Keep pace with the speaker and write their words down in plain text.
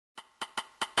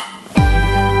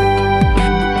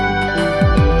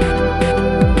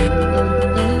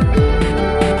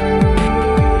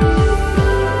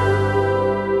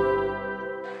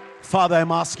Father,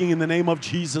 I'm asking in the name of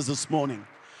Jesus this morning.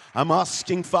 I'm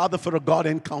asking, Father, for a God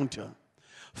encounter.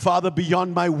 Father,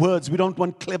 beyond my words, we don't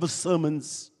want clever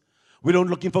sermons. We don't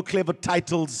looking for clever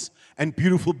titles and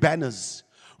beautiful banners.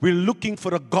 We're looking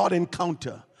for a God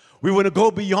encounter. We want to go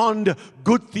beyond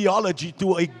good theology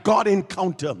to a God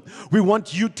encounter. We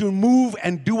want you to move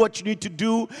and do what you need to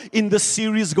do in this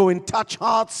series. Go and touch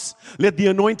hearts. Let the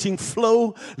anointing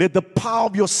flow. Let the power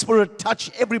of your Spirit touch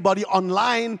everybody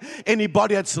online,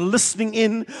 anybody that's listening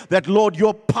in, that, Lord,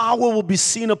 your power will be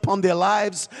seen upon their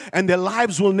lives and their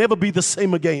lives will never be the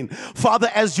same again.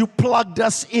 Father, as you plugged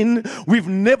us in, we've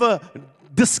never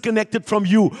disconnected from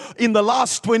you in the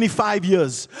last 25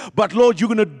 years. But Lord, you're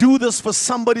going to do this for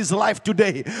somebody's life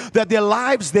today, that their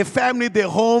lives, their family, their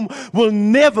home will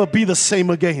never be the same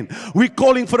again. We're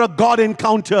calling for a God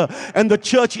encounter, and the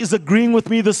church is agreeing with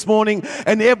me this morning,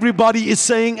 and everybody is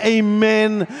saying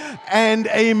amen and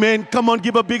amen. Come on,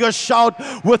 give a bigger shout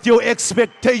with your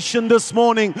expectation this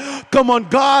morning. Come on,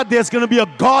 God, there's going to be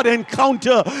a God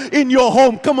encounter in your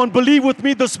home. Come on, believe with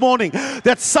me this morning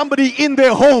that somebody in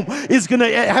their home is going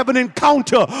to have an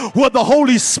encounter with the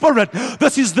Holy Spirit.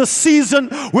 This is the season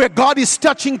where God is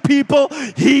touching people,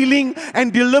 healing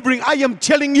and delivering. I am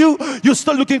telling you, you're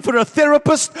still looking for a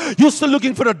therapist, you're still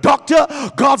looking for a doctor.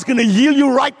 God's going to heal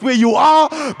you right where you are,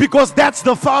 because that's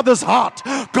the Father's heart.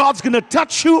 God's going to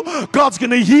touch you, God's going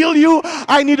to heal you.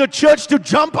 I need a church to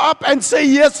jump up and say,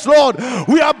 yes, Lord,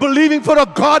 we are believing for a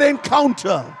God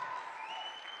encounter.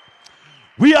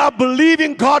 We are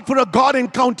believing God for a God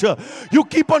encounter. You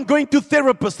keep on going to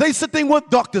therapists. They're sitting with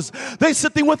doctors. They're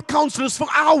sitting with counselors for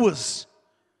hours.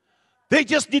 They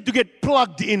just need to get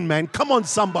plugged in, man. Come on,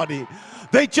 somebody.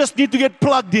 They just need to get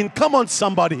plugged in. Come on,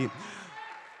 somebody.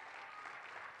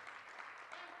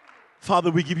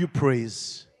 Father, we give you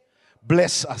praise.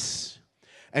 Bless us.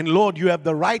 And Lord, you have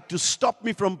the right to stop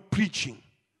me from preaching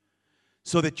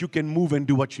so that you can move and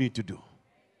do what you need to do.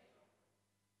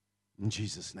 In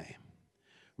Jesus' name.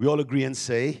 We all agree and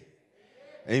say,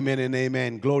 amen and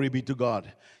amen. Glory be to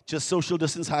God. Just social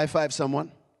distance high five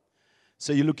someone.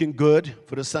 So you're looking good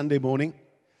for the Sunday morning.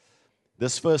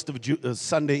 This first of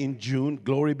Sunday in June.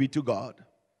 Glory be to God.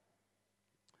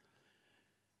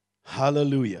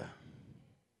 Hallelujah.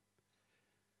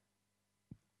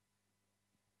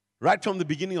 Right from the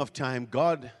beginning of time,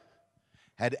 God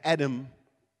had Adam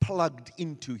plugged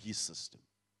into his system.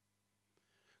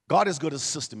 God has got a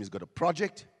system. He's got a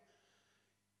project.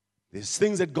 There's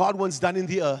things that God wants done in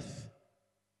the earth.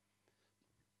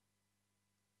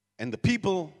 And the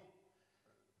people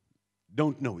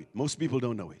don't know it. Most people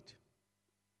don't know it.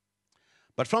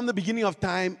 But from the beginning of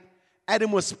time,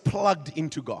 Adam was plugged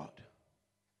into God.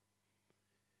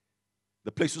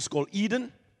 The place was called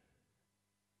Eden.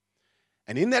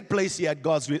 And in that place, he had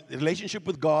God's relationship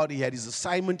with God. He had his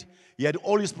assignment. He had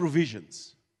all his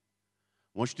provisions.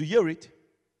 I want you to hear it.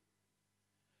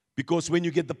 Because when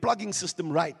you get the plugging system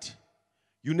right,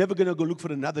 you're never going to go look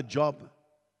for another job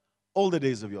all the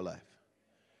days of your life.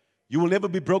 You will never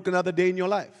be broke another day in your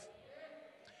life.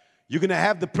 You're going to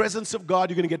have the presence of God.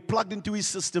 You're going to get plugged into his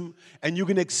system, and you're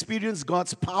going to experience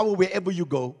God's power wherever you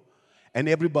go. And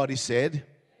everybody said,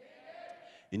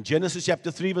 in Genesis chapter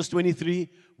 3, verse 23,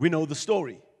 we know the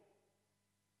story.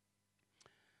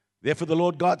 Therefore, the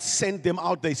Lord God sent them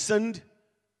out. They sinned,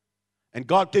 and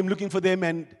God came looking for them,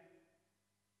 and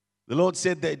the Lord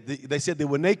said that they said they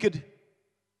were naked.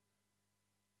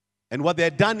 And what they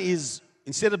had done is,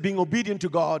 instead of being obedient to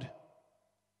God,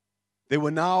 they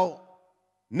were now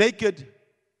naked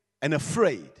and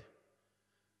afraid.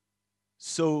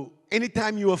 So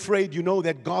anytime you're afraid, you know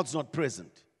that God's not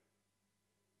present.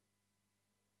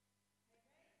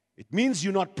 It means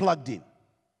you're not plugged in.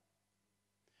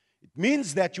 It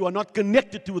means that you are not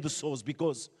connected to the source,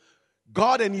 because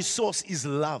God and his source is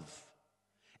love.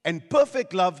 And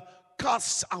perfect love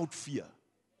casts out fear.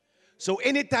 So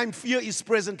anytime fear is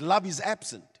present, love is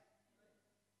absent.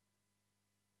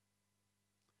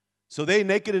 So they're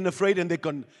naked and afraid,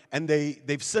 and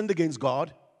they've sinned against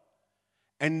God.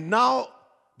 And now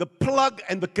the plug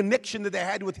and the connection that they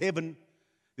had with heaven,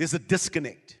 there's a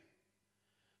disconnect.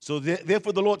 So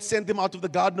therefore the Lord sent them out of the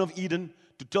Garden of Eden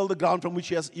to till the ground from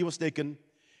which he was taken.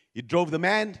 He drove out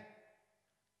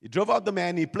the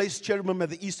man. He placed cherubim at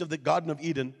the east of the Garden of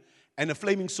Eden, and a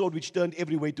flaming sword which turned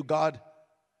every way to guard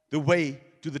the way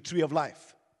to the tree of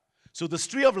life. So this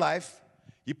tree of life,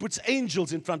 he puts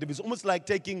angels in front of him. It's almost like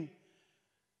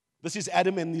this is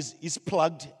Adam, and he's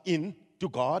plugged in to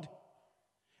God.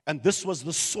 And this was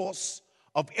the source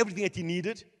of everything that he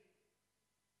needed.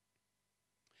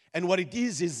 And what it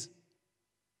is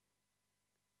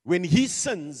when he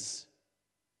sins,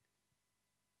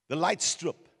 the lights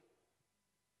strip.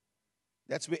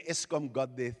 That's where Eskom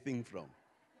got their thing from.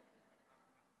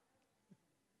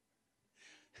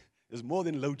 There's more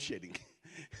than load shedding.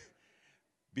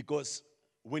 Because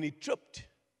when he tripped,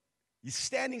 he's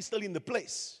standing still in the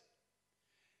place.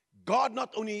 God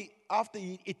not only, after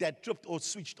it had tripped or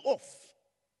switched off,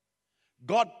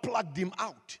 God plugged him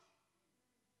out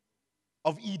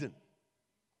of Eden.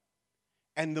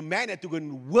 And the man had to go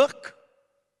and work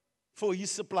for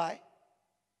his supply.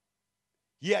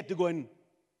 He had to go and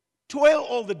toil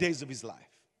all the days of his life.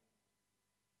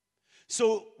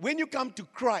 So when you come to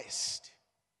Christ,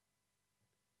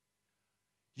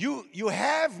 you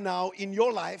have now in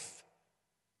your life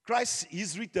Christ,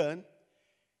 his return,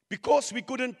 because we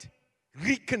couldn't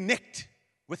reconnect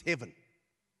with heaven.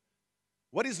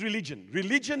 What is religion?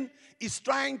 Religion is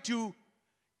trying to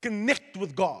connect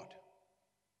with God.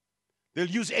 They'll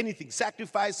use anything,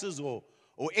 sacrifices or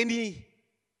any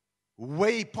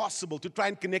way possible to try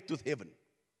and connect with heaven.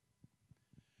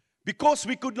 Because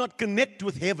we could not connect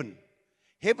with heaven,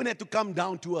 heaven had to come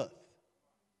down to earth.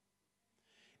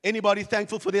 Anybody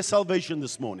thankful for their salvation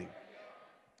this morning?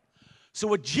 So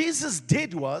what Jesus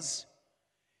did was,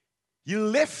 he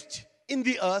left in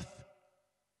the earth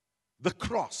the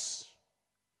cross,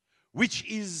 which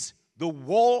is the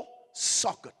wall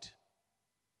socket.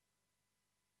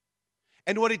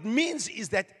 And what it means is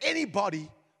that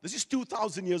anybody, this is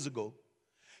 2,000 years ago,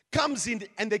 comes in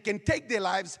and they can take their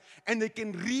lives and they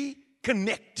can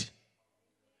reconnect.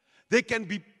 They can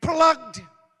be plugged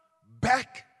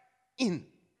back in.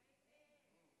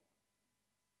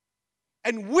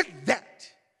 And with that,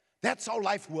 that's how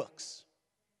life works.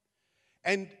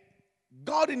 And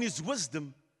God in his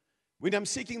wisdom, when I'm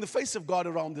seeking the face of God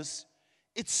around this,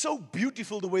 it's so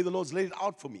beautiful the way the Lord's laid it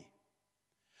out for me.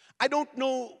 I don't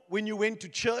know when you went to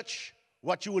church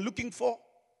what you were looking for,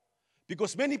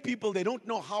 because many people, they don't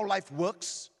know how life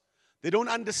works. They don't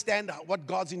understand what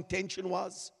God's intention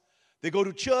was. They go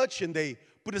to church and they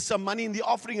put some money in the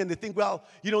offering and they think, well,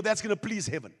 that's going to please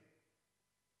heaven.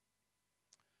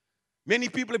 Many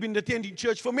people have been attending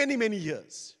church for many, many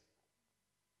years,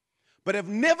 but have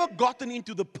never gotten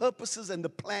into the purposes and the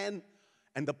plan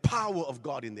and the power of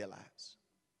God in their lives.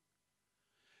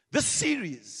 This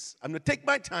series, I'm going to take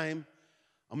my time.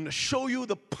 I'm going to show you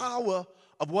the power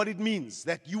of what it means,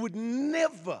 that you would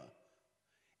never,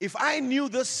 if I knew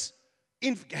this,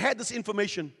 had this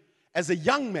information as a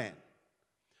young man,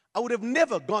 I would have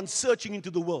never gone searching into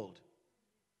the world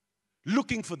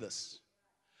looking for this.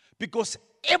 Because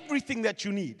everything that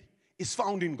you need is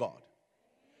found in God.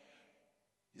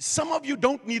 Some of you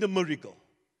don't need a miracle.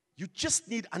 You just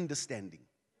need understanding.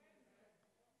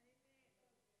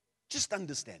 Just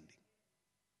understanding.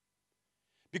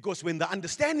 Because when the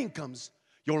understanding comes,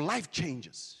 your life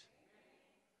changes.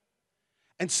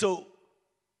 And so,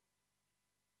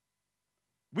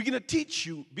 we're going to teach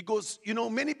you, because,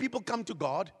 many people come to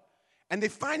God and they're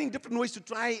finding different ways to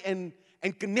try and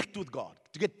connect with God,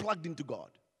 to get plugged into God.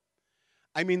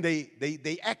 I mean,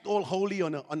 they act all holy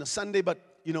on a Sunday, but,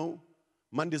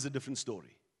 Monday's a different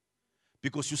story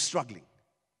because you're struggling.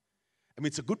 I mean,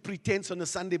 it's a good pretense on a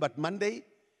Sunday, but Monday,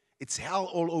 it's hell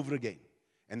all over again.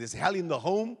 And there's hell in the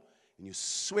home, and you're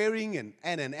swearing and.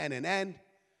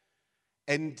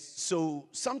 And so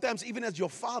sometimes, even as your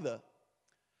father,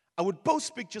 I would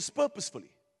post pictures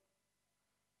purposefully.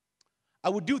 I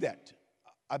would do that.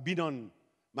 I've been on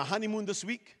my honeymoon this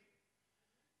week,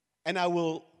 and I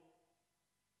will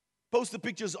post the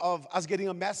pictures of us getting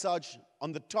a massage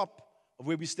on the top of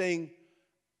where we're staying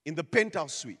in the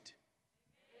penthouse suite.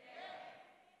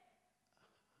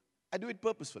 I do it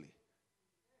purposefully.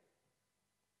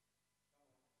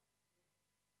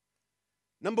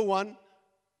 Number one,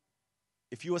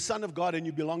 if you're a son of God and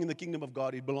you belong in the kingdom of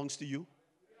God, it belongs to you.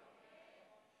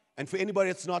 And for anybody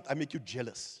that's not, I make you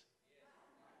jealous.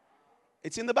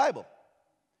 It's in the Bible.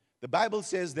 The Bible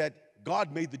says that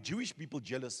God made the Jewish people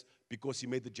jealous because he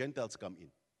made the Gentiles come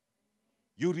in.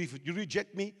 You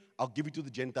reject me, I'll give it to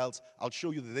the Gentiles. I'll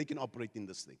show you that they can operate in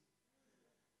this thing.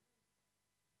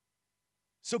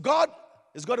 So God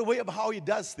has got a way of how he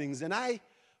does things. And I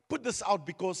put this out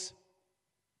because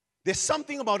there's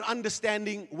something about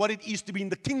understanding what it is to be in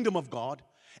the kingdom of God.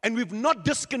 And we've not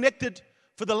disconnected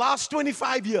for the last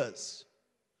 25 years.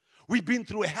 We've been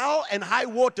through hell and high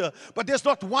water, but there's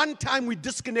not one time we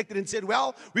disconnected and said,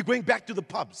 well, we're going back to the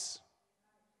pubs.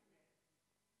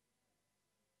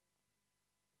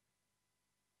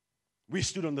 We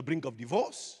stood on the brink of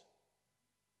divorce.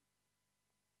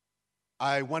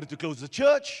 I wanted to close the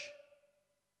church,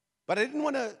 but I didn't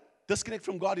want to disconnect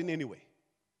from God in any way.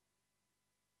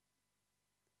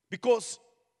 Because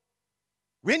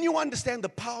when you understand the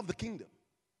power of the kingdom,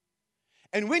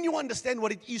 And when you understand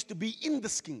what it is to be in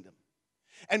this kingdom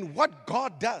and what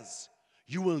God does,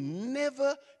 you will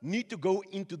never need to go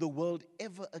into the world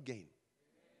ever again.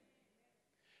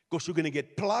 Because you're going to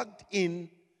get plugged in,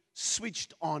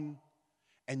 switched on,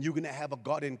 and you're going to have a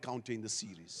God encounter in the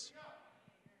series.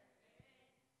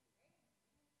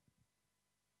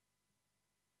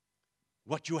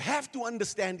 What you have to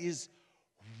understand is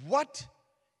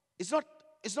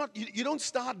you don't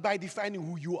start by defining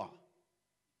who you are.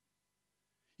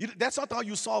 That's not how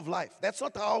you solve life. That's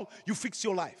not how you fix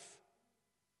your life.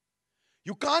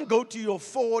 You can't go to your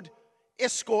Ford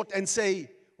Escort and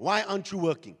say, why aren't you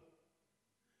working?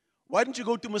 Why don't you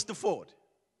go to Mr. Ford?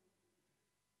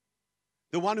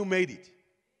 The one who made it.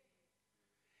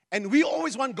 And we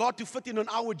always want God to fit in on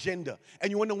our agenda.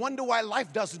 And you want to wonder why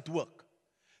life doesn't work.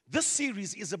 This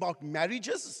series is about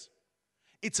marriages.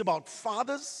 It's about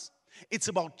fathers. It's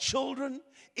about children.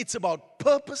 It's about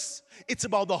purpose. It's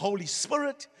about the Holy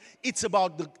Spirit. It's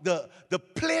about the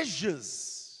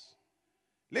pleasures.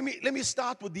 Let me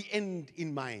start with the end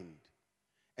in mind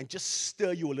and just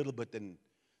stir you a little bit, and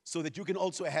so that you can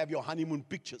also have your honeymoon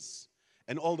pictures.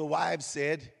 And all the wives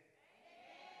said,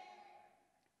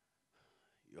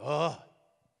 yeah.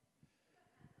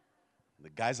 The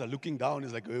guys are looking down.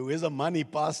 It's like, where's the money,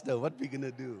 Pastor? What are we going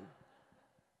to do?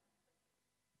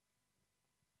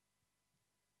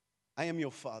 I am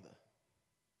your Father.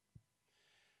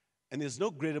 And there's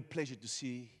no greater pleasure to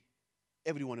see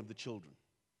every one of the children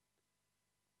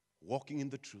walking in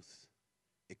the truth,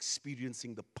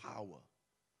 experiencing the power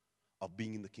of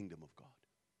being in the kingdom of God.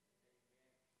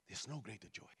 There's no greater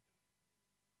joy.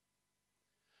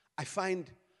 I find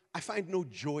no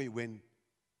joy when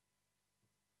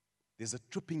there's a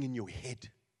tripping in your head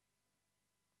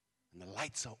and the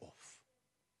lights are off.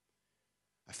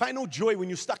 I find no joy when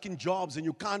you're stuck in jobs and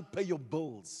you can't pay your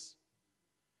bills.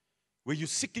 Where you're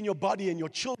sick in your body and your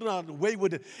children are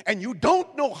wayward and you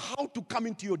don't know how to come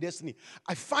into your destiny.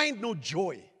 I find no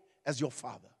joy as your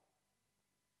father.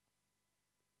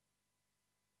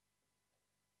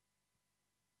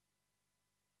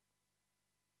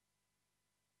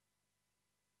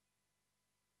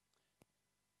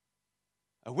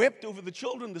 I wept over the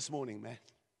children this morning, man.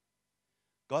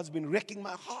 God's been wrecking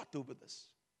my heart over this.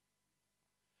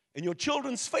 And your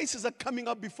children's faces are coming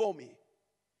up before me.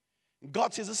 And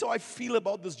God says, this is how I feel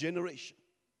about this generation.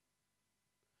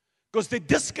 Because they're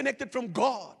disconnected from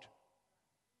God.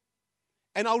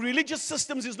 And our religious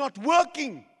systems is not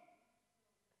working.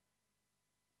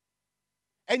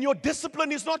 And your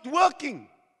discipline is not working.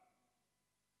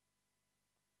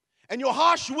 And your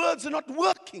harsh words are not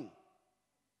working.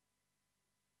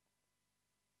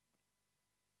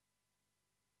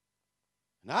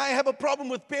 And I have a problem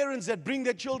with parents that bring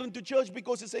their children to church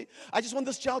because they say, I just want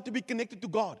this child to be connected to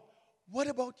God. What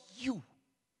about you?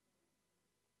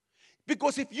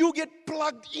 Because if you get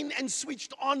plugged in and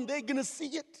switched on, they're going to see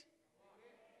it.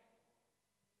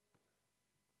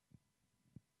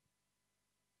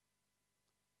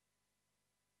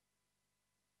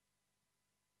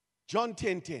 John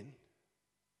 10:10.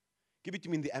 Give it to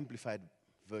me in the amplified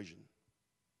version.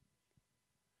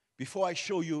 Before I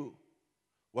show you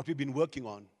what we've been working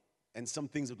on and some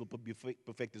things that will be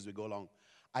perfect as we go along,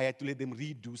 I had to let them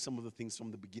redo some of the things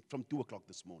from 2 o'clock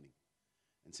this morning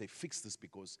and say, fix this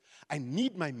because I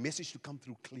need my message to come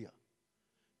through clear.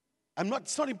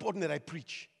 It's not important that I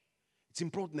preach. It's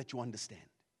important that you understand.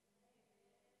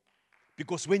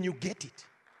 Because when you get it,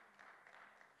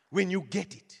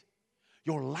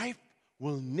 your life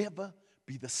will never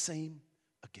be the same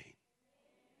again.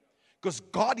 Because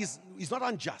God is not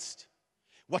unjust.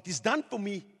 What is done for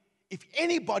me, if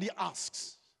anybody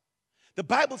asks, the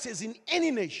Bible says in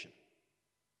any nation,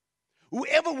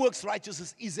 whoever works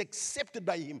righteousness is accepted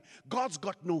by him. God's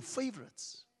got no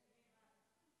favorites.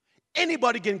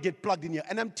 Anybody can get plugged in here.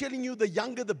 And I'm telling you, the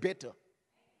younger, the better.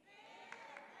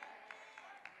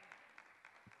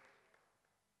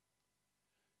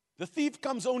 The thief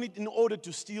comes only in order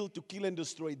to steal, to kill, and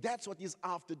destroy. That's what he's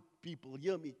after, people.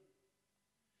 Hear me.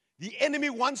 The enemy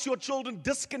wants your children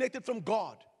disconnected from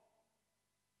God.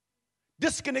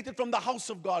 Disconnected from the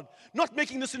house of God. Not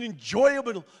making this an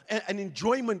enjoyment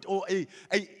or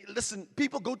listen,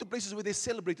 people go to places where they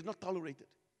celebrate it, not tolerate it.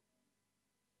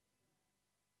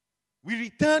 We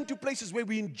return to places where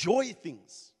we enjoy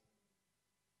things.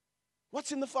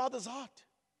 What's in the Father's heart?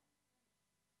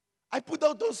 I put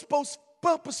out those posts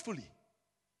purposefully.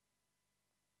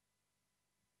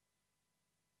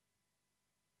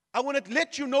 I want to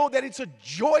let you know that it's a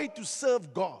joy to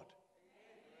serve God.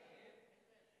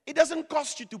 It doesn't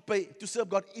cost you to serve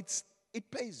God.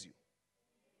 It pays you.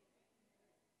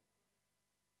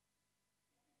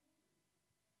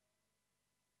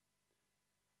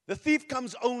 The thief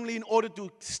comes only in order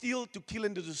to steal, to kill,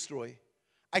 and to destroy.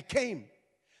 I came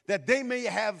that they may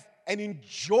have and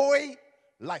enjoy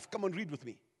life. Come on, read with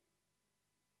me.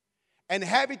 And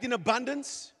have it in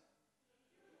abundance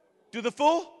to the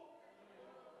full.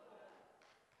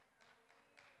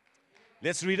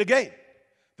 Let's read again.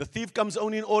 The thief comes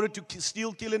only in order to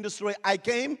steal, kill, and destroy. I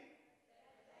came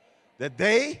that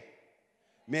they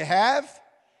may have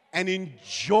and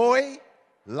enjoy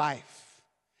life,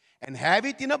 and have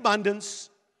it in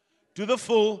abundance to the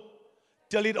full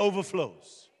till it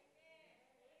overflows.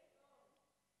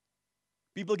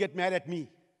 People get mad at me.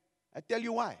 I tell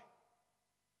you why.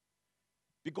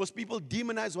 Because people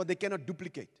demonize what they cannot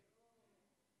duplicate.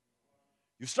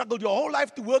 You struggled your whole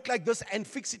life to work like this and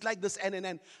fix it like this,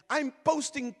 and I'm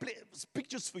posting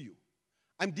pictures for you.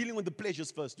 I'm dealing with the pleasures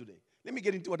first today. Let me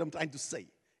get into what I'm trying to say,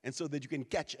 and so that you can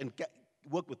catch and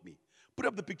work with me. Put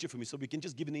up the picture for me so we can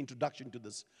just give an introduction to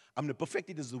this. I'm going to perfect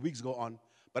it as the weeks go on,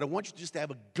 but I want you just to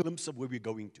have a glimpse of where we're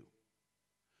going to,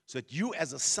 so that you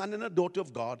as a son and a daughter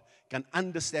of God can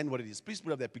understand what it is. Please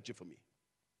put up that picture for me.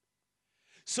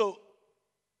 So,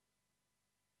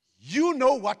 you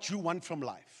know what you want from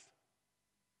life.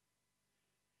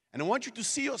 And I want you to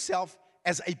see yourself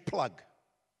as a plug.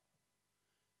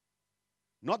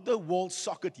 Not the wall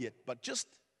socket yet, but just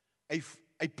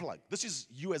a plug. This is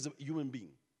you as a human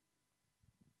being.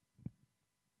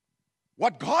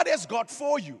 What God has got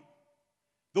for you,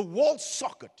 the wall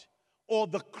socket or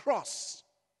the cross,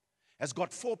 has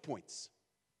got 4 points.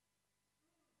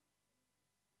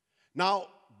 Now,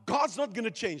 God's not going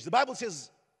to change. The Bible says,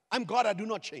 I'm God, I do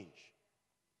not change.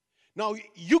 Now,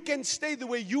 you can stay the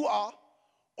way you are,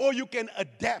 or you can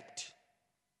adapt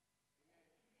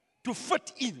to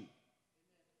fit in.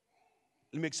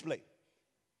 Let me explain.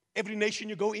 Every nation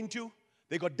you go into,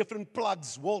 they got different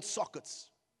plugs, wall sockets.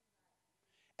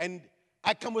 And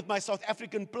I come with my South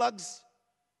African plugs,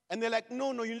 and they're like,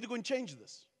 no, you need to go and change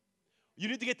this. You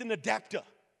need to get an adapter,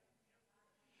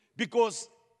 because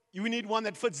you need one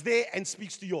that fits there and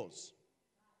speaks to yours.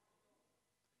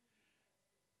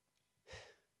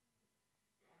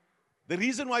 The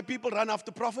reason why people run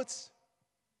after prophets,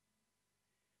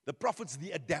 the prophet's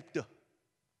the adapter,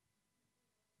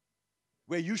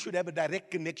 where you should have a direct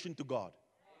connection to God.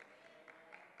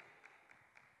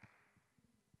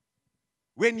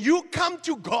 When you come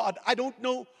to God, I don't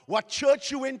know what church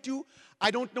you went to,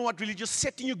 I don't know what religious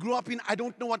setting you grew up in, I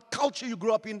don't know what culture you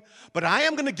grew up in, but I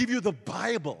am going to give you the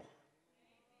Bible.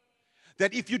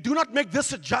 That if you do not make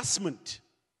this adjustment,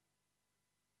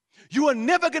 you are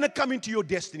never going to come into your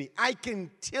destiny. I can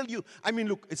tell you,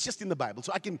 look, it's just in the Bible.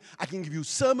 So I can give you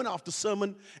sermon after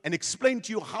sermon and explain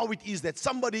to you how it is that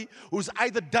somebody who's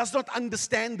either does not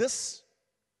understand this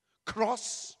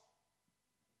cross.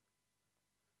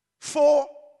 4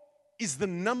 is the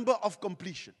number of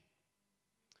completion.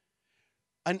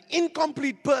 An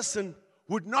incomplete person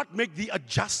would not make the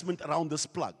adjustment around this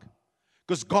plug.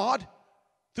 Because God,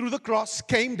 through the cross,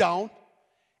 came down,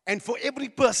 and for every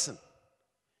person,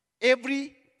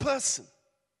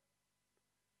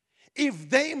 if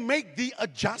they make the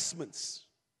adjustments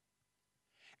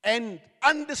and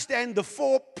understand the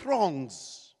 4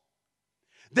 prongs,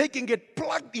 they can get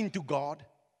plugged into God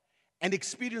and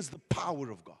experience the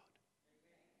power of God.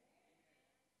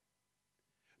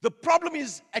 The problem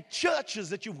is at churches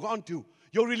that you've gone to,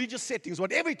 your religious settings,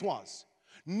 whatever it was,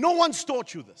 no one's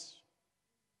taught you this.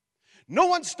 No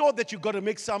one's taught that you've got to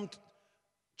make some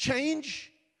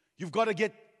change, you've got to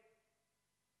get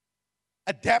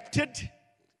adapted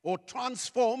or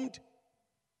transformed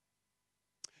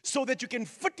so that you can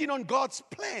fit in on God's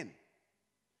plan.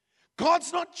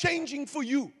 God's not changing for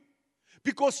you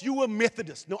because you were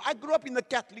Methodist. No, I grew up in the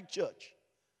Catholic Church.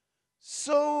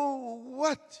 So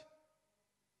what?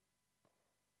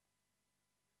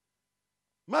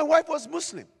 My wife was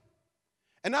Muslim.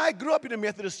 And I grew up in a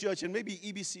Methodist church and maybe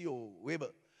EBC or wherever.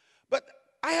 But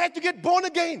I had to get born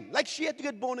again, like she had to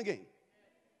get born again.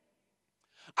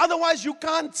 Otherwise, you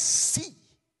can't see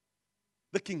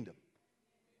the kingdom.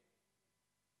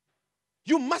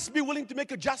 You must be willing to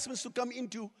make adjustments to come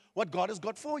into what God has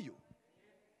got for you.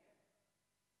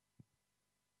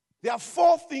 There are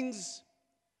 4 things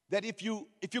that if you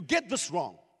get this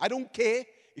wrong, I don't care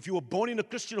if you were born in a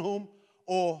Christian home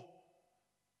or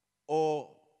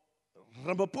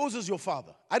Ramaphosa is your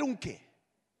father. I don't care.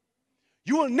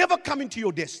 You will never come into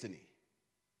your destiny.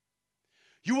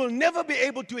 You will never be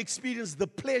able to experience the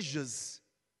pleasures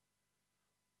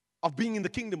of being in the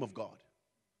kingdom of God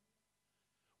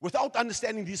without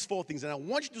understanding these 4 things. And I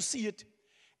want you to see it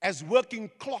as working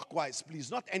clockwise, please,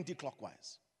 not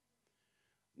anti-clockwise.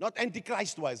 Not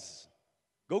antichrist-wise.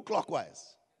 Go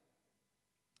clockwise.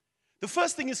 The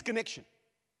first thing is connection.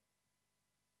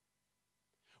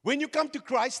 When you come to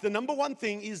Christ, the number one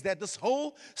thing is that this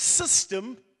whole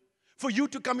system for you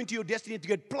to come into your destiny, to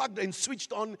get plugged and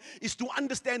switched on, is to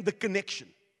understand the connection.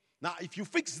 Now, if you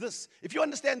fix this, if you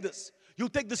understand this, you'll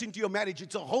take this into your marriage.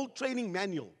 It's a whole training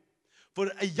manual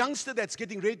for a youngster that's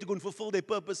getting ready to go and fulfill their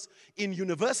purpose in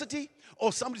university,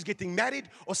 or somebody's getting married,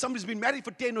 or somebody's been married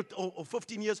for 10 or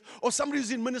 15 years, or somebody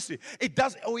who's in ministry. It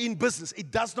does, or in business.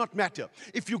 It does not matter.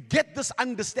 If you get this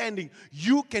understanding,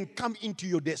 you can come into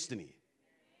your destiny.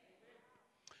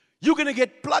 You're going to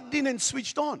get plugged in and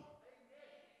switched on.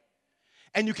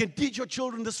 And you can teach your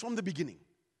children this from the beginning.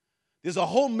 There's a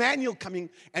whole manual coming,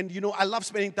 and I love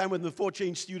spending time with the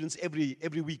 4Change students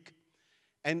every week.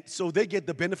 And so they get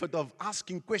the benefit of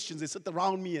asking questions. They sit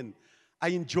around me, and I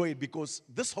enjoy it because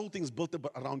this whole thing is built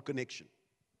up around connection.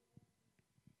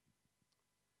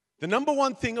 The number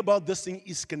one thing about this thing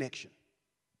is connection.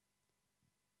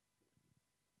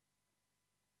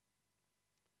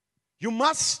 You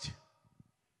must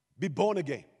be born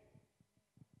again.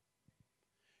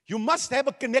 You must have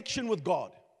a connection with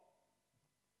God.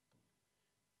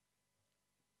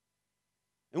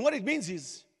 And what it means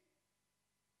is,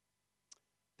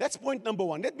 that's point number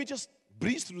one. Let me just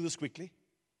breeze through this quickly,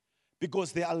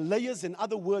 because there are layers and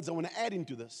other words I want to add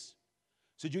into this,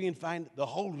 so you can find the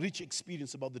whole rich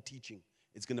experience about the teaching.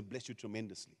 It's going to bless you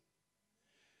tremendously.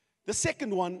 The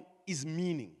second one is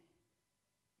meaning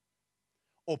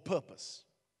or purpose.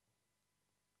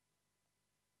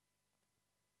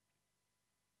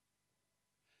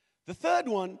 The third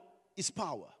one is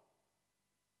power.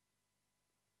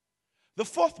 The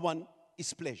fourth one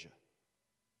is pleasure.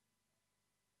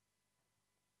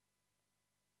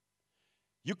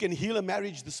 You can heal a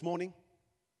marriage this morning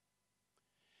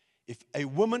if a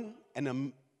woman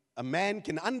and a man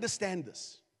can understand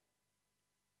this.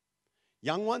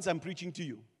 Young ones, I'm preaching to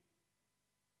you.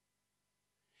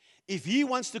 If he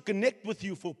wants to connect with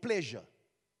you for pleasure,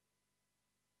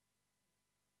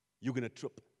 you're going to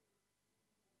trip.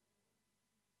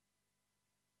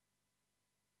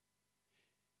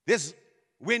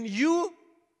 When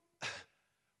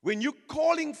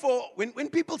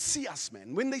people see us,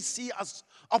 man, when they see us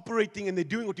operating and they're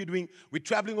doing what you're doing, we're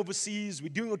traveling overseas, we're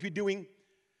doing what we're doing,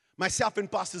 myself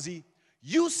and Pastor Z,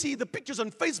 you see the pictures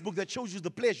on Facebook that shows you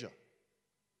the pleasure.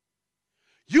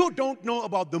 You don't know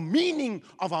about the meaning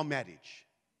of our marriage.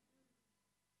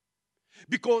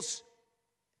 Because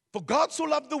for God so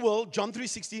loved the world, John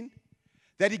 3:16,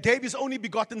 that he gave his only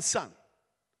begotten Son,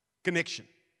 connection,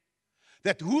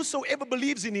 that whosoever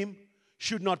believes in him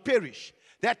should not perish.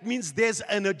 That means there's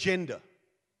an agenda.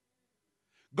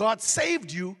 God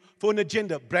saved you for an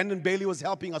agenda. Brandon Bailey was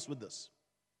helping us with this.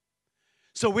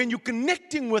 So when you're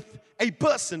connecting with a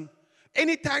person,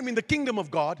 anytime in the kingdom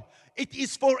of God, it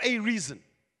is for a reason.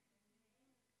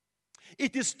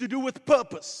 It is to do with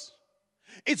purpose.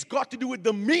 It's got to do with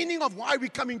the meaning of why we're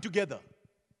coming together.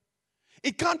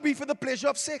 It can't be for the pleasure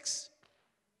of sex.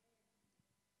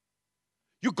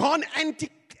 You've gone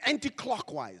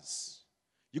anti-clockwise.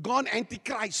 You've gone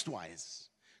anti-Christ-wise.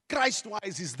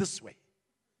 Christ-wise is this way.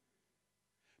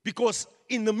 Because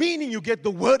in the meaning you get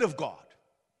the Word of God.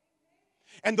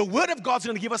 And the Word of God's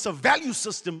going to give us a value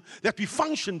system that we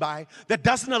function by that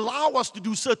doesn't allow us to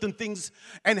do certain things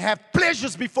and have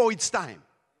pleasures before it's time.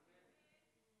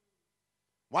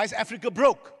 Why is Africa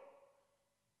broke?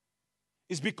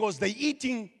 It's because they're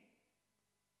eating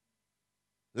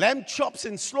lamb chops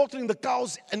and slaughtering the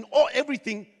cows and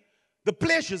everything, the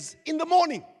pleasures in the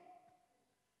morning.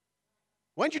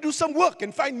 Why don't you do some work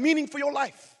and find meaning for your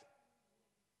life?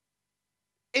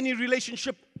 Any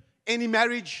relationship, any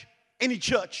marriage, any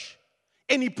church,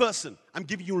 any person. I'm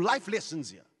giving you life lessons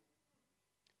here.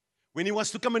 When he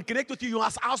wants to come and connect with you, you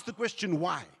must ask the question,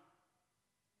 why?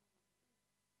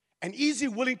 And is he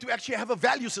willing to actually have a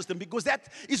value system? Because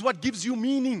that is what gives you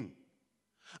meaning.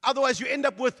 Otherwise, you end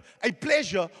up with a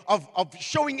pleasure of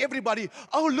showing everybody,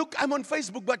 oh, look, I'm on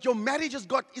Facebook, but your marriage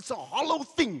it's a hollow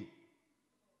thing.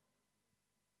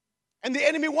 And the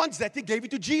enemy wants that. He gave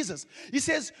it to Jesus. He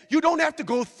says, you don't have to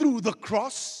go through the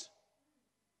cross.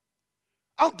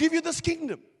 I'll give you this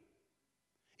kingdom.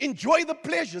 Enjoy the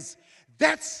pleasures.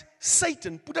 That's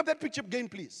Satan. Put up that picture again,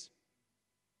 please.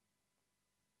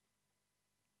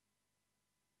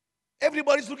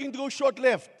 Everybody's looking to go short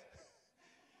left.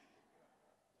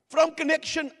 From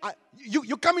connection,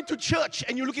 you come into church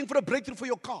and you're looking for a breakthrough for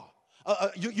your car.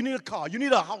 You need a car, you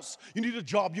need a house, you need a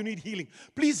job, you need healing.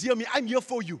 Please hear me, I'm here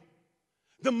for you.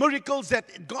 The miracles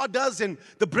that God does and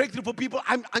the breakthrough for people,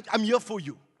 I'm here for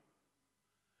you.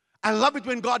 I love it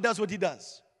when God does what he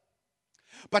does.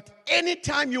 But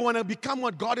anytime you want to become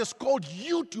what God has called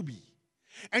you to be,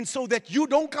 And so that you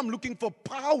don't come looking for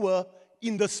power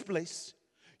in this place,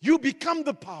 you become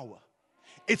the power.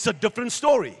 It's a different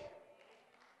story.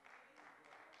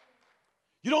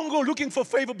 You don't go looking for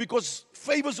favor because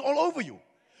favor's all over you.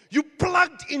 You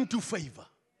plugged into favor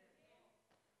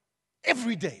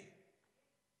every day.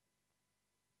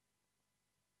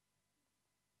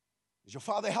 Is your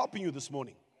Father helping you this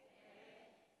morning?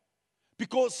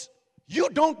 Because you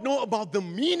don't know about the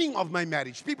meaning of my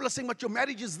marriage. People are saying, but your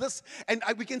marriage is this. And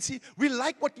we can see, we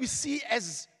like what we see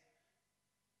as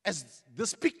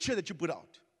this picture that you put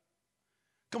out.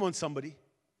 Come on, somebody.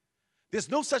 There's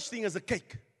no such thing as a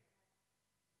cake.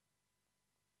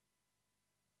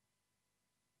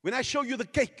 When I show you the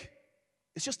cake,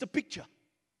 it's just a picture.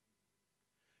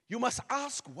 You must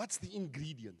ask, what's the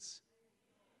ingredients?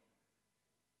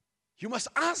 You must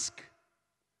ask,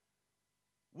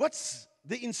 what's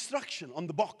the instruction on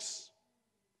the box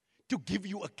to give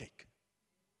you a cake?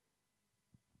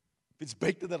 If it's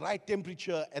baked at the right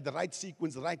temperature, at the right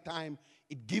sequence, the right time,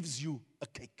 it gives you a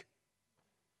cake.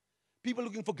 People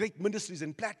looking for great ministries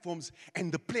and platforms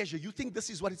and the pleasure. You think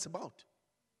this is what it's about.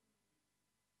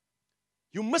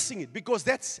 You're missing it because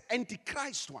that's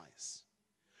antichrist-wise.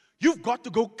 You've got to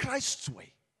go Christ's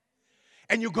way.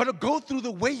 And you've got to go through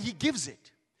the way He gives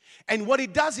it. And what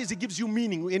it does is it gives you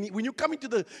meaning. And when you come into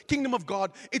the kingdom of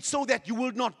God, it's so that you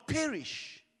will not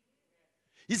perish.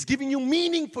 He's giving you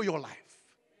meaning for your life.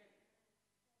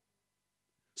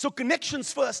 So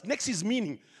connections first, next is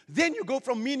meaning. Then you go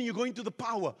from meaning, you go into the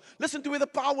power. Listen to where the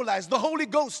power lies. The Holy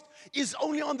Ghost is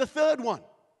only on the third one.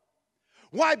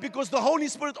 Why? Because the Holy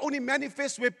Spirit only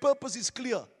manifests where purpose is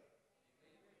clear.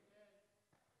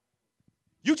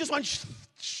 You just want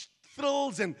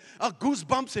thrills and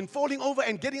goosebumps and falling over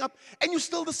and getting up, and you're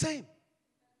still the same.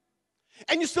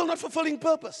 And you're still not fulfilling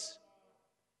purpose.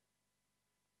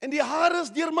 And the hare is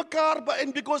deur mekaar,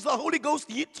 and because the Holy Ghost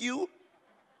hit you,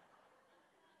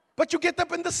 but you get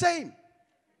up in the same.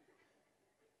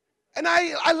 And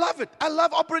I love it. I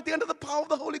love operating under the power of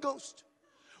the Holy Ghost.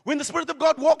 When the Spirit of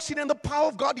God walks in and the power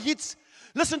of God hits,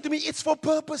 listen to me, it's for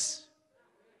purpose.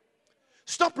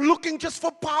 Stop looking just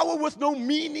for power with no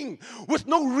meaning, with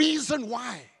no reason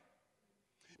why.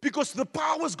 Because the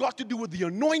power's got to do with the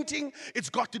anointing, it's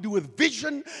got to do with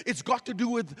vision, it's got to do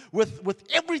with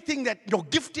everything that your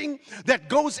gifting that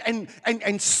goes and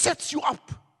sets you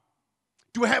up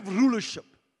to have rulership.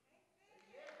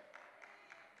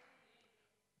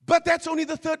 But that's only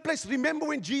the third place. Remember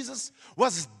when Jesus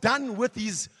was done with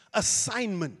His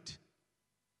assignment,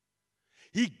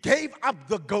 He gave up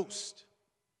the ghost.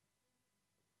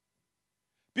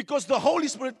 Because the Holy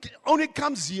Spirit only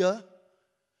comes here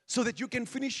so that you can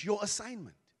finish your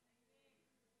assignment.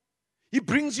 He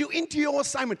brings you into your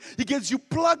assignment. He gets you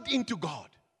plugged into God.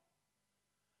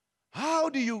 How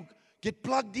do you get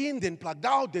plugged in, then plugged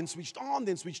out, then switched on,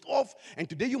 then switched off, and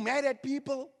today you're mad at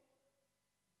people?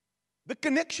 The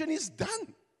connection is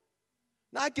done.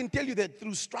 Now I can tell you that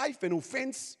through strife and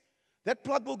offense, that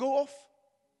plug will go off.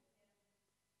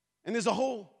 And there's a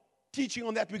whole teaching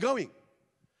on that we're going.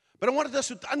 But I wanted us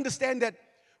to understand that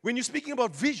when you're speaking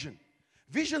about vision,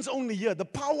 vision's only here. The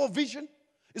power of vision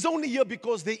is only here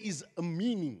because there is a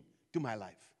meaning to my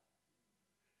life.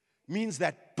 Means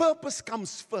that purpose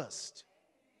comes first.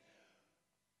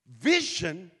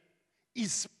 Vision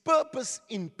is purpose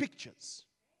in pictures.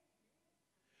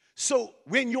 So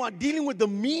when you are dealing with the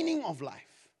meaning of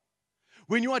life,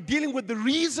 when you are dealing with the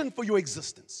reason for your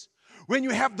existence, when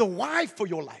you have the why for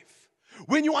your life,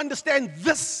 when you understand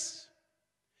this,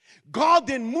 God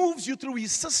then moves you through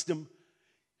His system,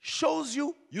 shows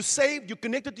you, you're saved, you're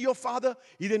connected to your Father.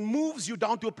 He then moves you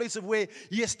down to a place of where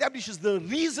He establishes the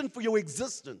reason for your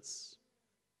existence.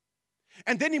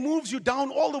 And then He moves you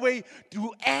down all the way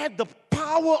to add the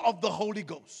power of the Holy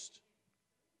Ghost.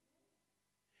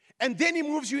 And then He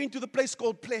moves you into the place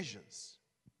called pleasures.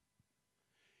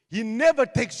 He never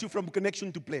takes you from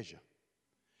connection to pleasure.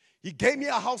 He gave me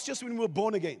a house just when we were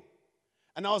born again.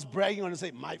 And I was bragging on it and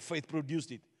saying, my faith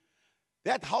produced it.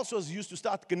 That house was used to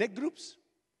start connect groups,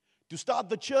 to start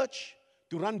the church,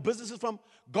 to run businesses from.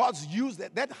 God's used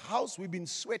that. That house, we've been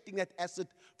sweating that asset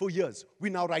for years.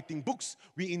 We're now writing books.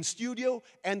 We're in studio.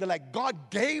 And they're like, God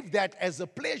gave that as a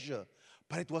pleasure,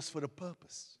 but it was for a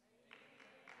purpose.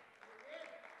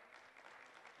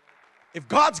 If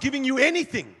God's giving you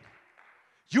anything,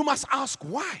 you must ask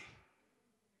why.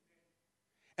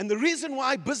 And the reason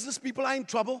why business people are in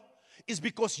trouble is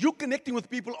because you're connecting with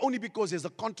people only because there's a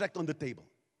contract on the table.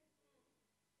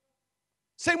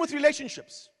 Same with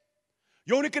relationships.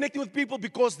 You're only connecting with people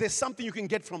because there's something you can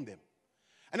get from them.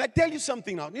 And I tell you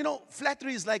something now. You know,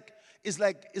 flattery is like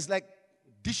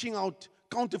dishing out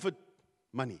counterfeit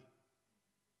money.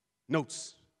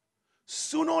 notes.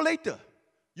 Sooner or later,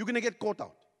 you're going to get caught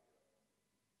out.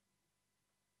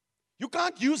 You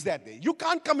can't use that there. You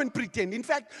can't come and pretend. In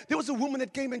fact, there was a woman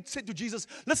that came and said to Jesus,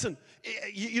 listen,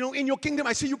 in your kingdom,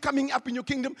 I see you coming up in your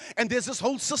kingdom, and there's this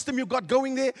whole system you've got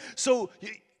going there. So,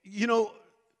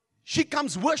 she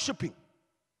comes worshiping.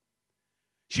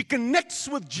 She connects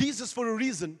with Jesus for a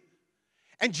reason.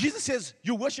 And Jesus says,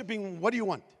 you're worshiping, what do you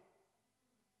want?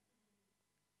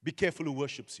 Be careful who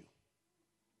worships you.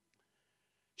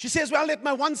 She says, well, let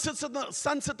my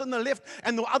son sit on the left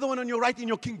and the other one on your right in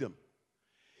your kingdom.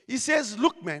 He says,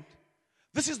 look, man,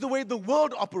 this is the way the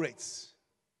world operates.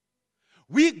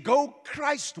 We go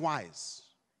Christ-wise,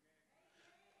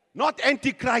 not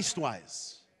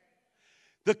anti-Christ-wise.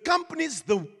 The companies,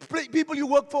 the people you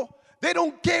work for, they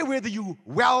don't care whether you're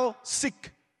well,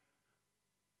 sick,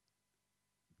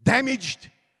 damaged,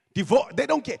 divorced. They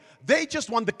don't care. They just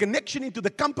want the connection into the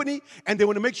company, and they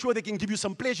want to make sure they can give you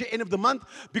some pleasure end of the month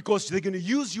because they're going to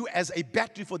use you as a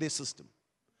battery for their system.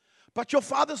 But your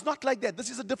Father's not like that. This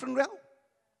is a different realm.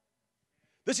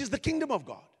 This is the kingdom of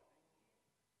God.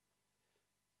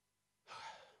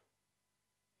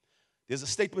 There's a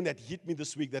statement that hit me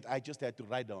this week that I just had to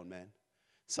write down, man.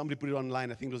 Somebody put it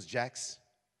online. I think it was Jack's.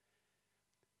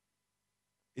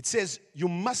 It says, you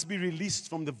must be released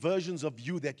from the versions of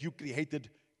you that you created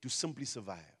to simply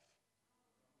survive.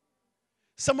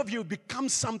 Some of you become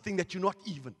something that you're not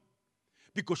even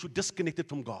because you're disconnected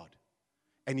from God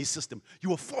and His system. You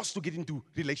were forced to get into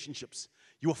relationships.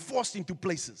 You were forced into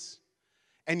places.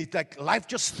 And it's like life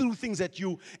just threw things at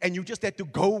you and you just had to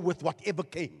go with whatever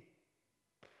came.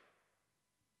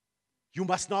 You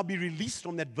must now be released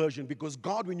from that version because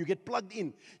God, when you get plugged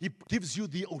in, He gives you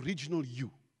the original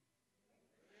you.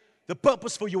 The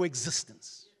purpose for your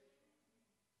existence.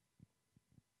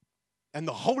 And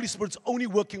the Holy Spirit's only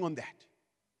working on that.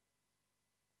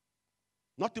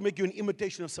 Not to make you an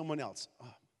imitation of someone else.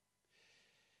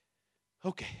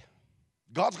 Okay.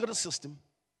 God's got a system.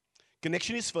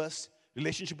 Connection is first.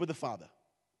 Relationship with the Father.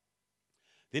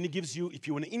 Then He gives you, if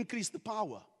you want to increase the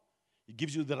power, He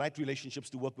gives you the right relationships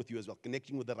to work with you as well.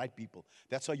 Connecting with the right people.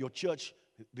 That's why your church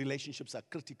relationships are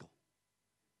critical.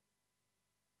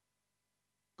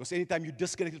 Because anytime you're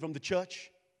disconnected from the church,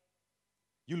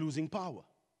 you're losing power.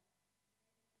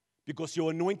 Because your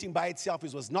anointing by itself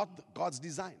was not God's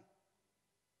design.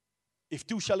 If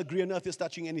two shall agree on earth is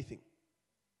touching anything.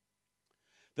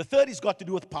 The third is got to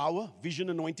do with power,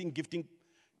 vision, anointing, gifting,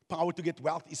 power to get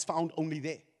wealth is found only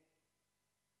there.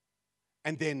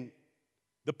 And then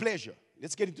the pleasure.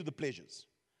 Let's get into the pleasures.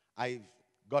 I've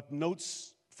got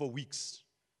notes for weeks.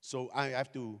 So I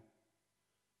have to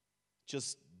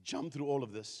just jump through all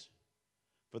of this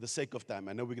for the sake of time.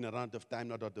 I know we're going to run out of time,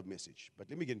 not out of message. But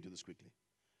let me get into this quickly.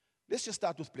 Let's just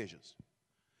start with pleasures.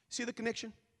 See the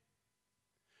connection?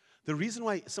 The reason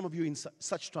why some of you are in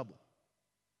such trouble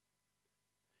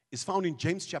is found in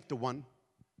James chapter 1,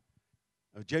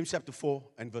 James chapter 4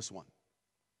 and verse 1.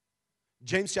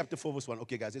 James chapter 4 verse 1.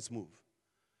 Okay, guys, let's move.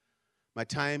 My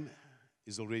time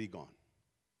is already gone.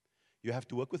 You have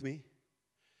to work with me.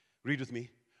 Read with me.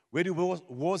 Where do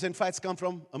wars and fights come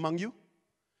from among you?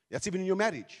 That's even in your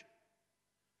marriage.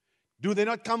 Do they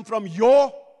not come from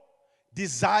your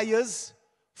desires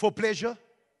for pleasure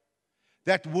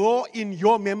that war in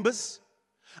your members?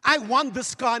 I want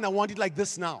this car and I want it like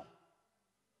this now.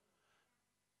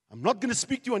 I'm not going to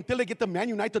speak to you until I get the Man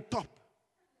United top.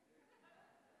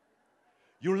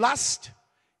 You lust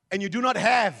and you do not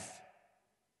have.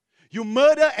 You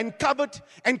murder and covet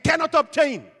and cannot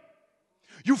obtain.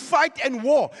 You fight and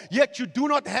war, yet you do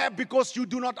not have because you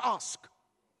do not ask.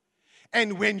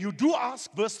 And when you do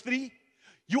ask, verse 3,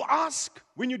 you ask.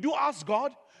 When you do ask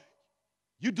God,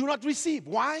 you do not receive.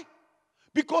 Why?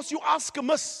 Because you ask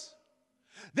amiss,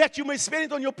 that you may spend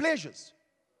it on your pleasures.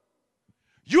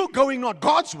 You're going not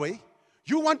God's way,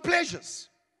 you want pleasures.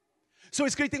 So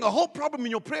it's creating a whole problem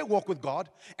in your prayer walk with God,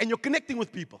 and you're connecting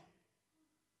with people.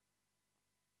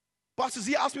 Pastor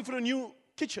Z asked me for a new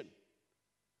kitchen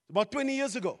about 20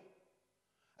 years ago.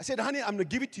 I said, honey, I'm going to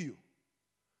give it to you.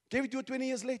 Gave it to her 20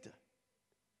 years later.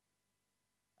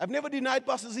 I've never denied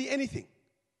Pastor Z anything.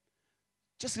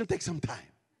 Just going to take some time.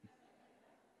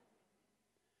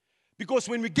 Because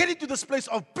when we get into this place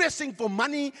of pressing for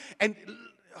money and,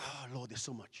 oh Lord, there's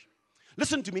so much.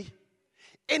 Listen to me.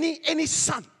 Any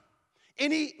son,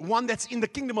 anyone that's in the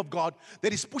kingdom of God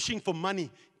that is pushing for money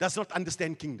does not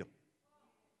understand kingdom.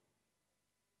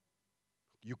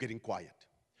 You're getting quiet.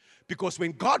 Because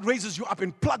when God raises you up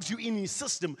and plugs you in His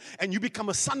system and you become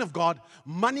a son of God,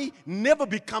 money never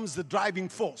becomes the driving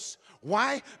force.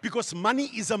 Why? Because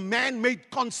money is a man-made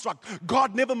construct.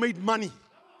 God never made money.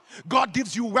 God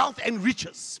gives you wealth and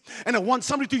riches. And I want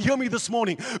somebody to hear me this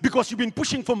morning, because you've been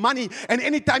pushing for money, and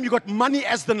anytime you got money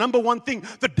as the number one thing,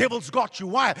 the devil's got you.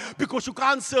 Why? Because you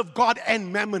can't serve God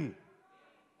and mammon.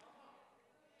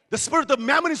 The spirit of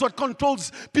mammon is what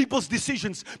controls people's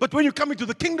decisions. But when you come into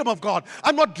the kingdom of God,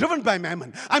 I'm not driven by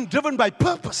mammon. I'm driven by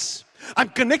purpose. I'm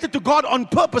connected to God on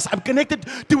purpose. I'm connected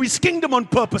to His kingdom on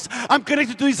purpose. I'm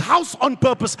connected to His house on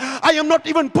purpose. I am not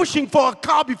even pushing for a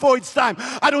car before it's time.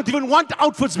 I don't even want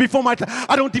outfits before my time.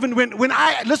 I don't even, when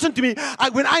I, listen to me,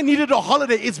 when I needed a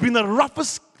holiday, it's been the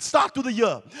roughest start to the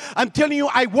year. I'm telling you,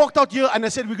 I walked out here and I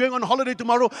said, we're going on holiday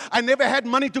tomorrow. I never had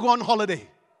money to go on holiday.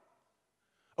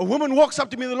 A woman walks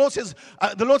up to me and the Lord says,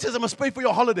 I must pay for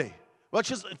your holiday. Well,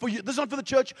 just for you. This is not for the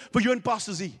church, for you and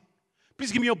Pastor Z.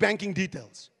 Please give me your banking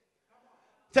details.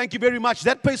 Thank you very much.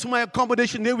 That pays for my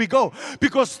accommodation. There we go.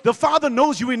 Because the Father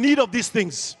knows you're in need of these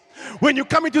things. When you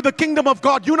come into the kingdom of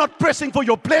God, you're not pressing for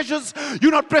your pleasures.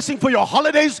 You're not pressing for your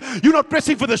holidays. You're not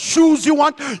pressing for the shoes you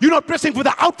want. You're not pressing for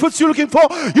the outfits you're looking for.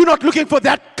 You're not looking for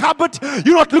that cupboard.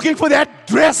 You're not looking for that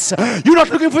dress. You're not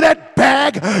looking for that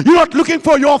bag. You're not looking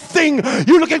for your thing.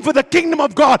 You're looking for the kingdom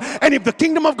of God. And if the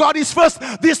kingdom of God is first,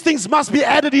 these things must be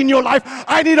added in your life.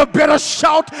 I need a better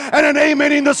shout and an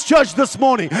amen in this church this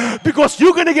morning. Because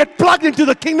you're going to get plugged into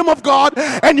the kingdom of God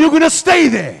and you're going to stay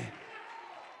there.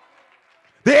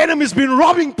 The enemy's been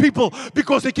robbing people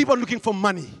because they keep on looking for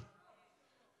money.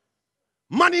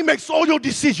 Money makes all your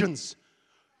decisions.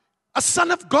 A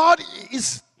son of God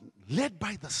is led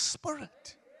by the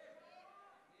Spirit,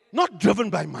 not driven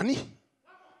by money.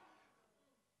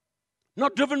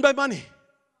 Not driven by money.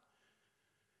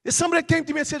 There's somebody that came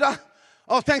to me and said,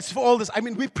 oh, thanks for all this. I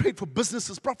mean, we prayed for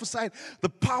businesses, prophesied the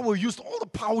power, used all the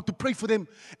power to pray for them.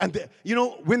 And,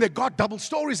 when they got double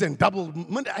stories and double,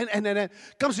 and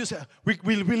comes to say,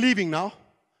 we're leaving now,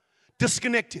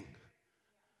 disconnecting.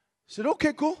 I said,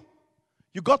 okay, cool.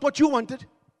 You got what you wanted.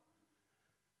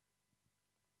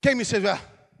 Came and said, well,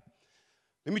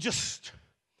 let me just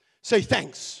say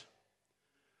thanks.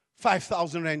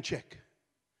 5,000 rand check.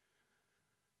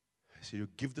 I said, you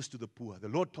give this to the poor. The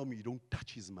Lord told me you don't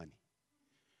touch his money.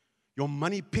 Your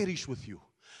money perish with you,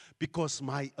 because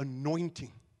my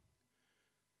anointing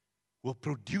will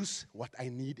produce what I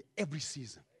need every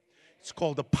season. It's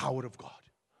called the power of God.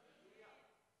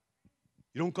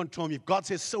 You don't control me. If God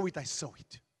says sow it, I sow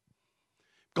it.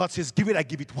 If God says give it, I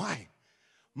give it. Why?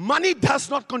 Money does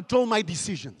not control my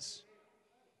decisions.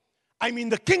 I'm in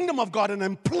the kingdom of God and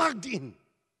I'm plugged in.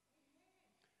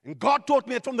 And God taught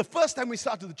me that from the first time we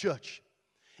started the church.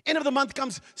 End of the month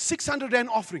comes 600 rand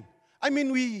offering. I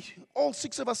mean, we, all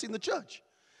 6 of us in the church.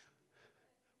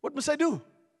 What must I do?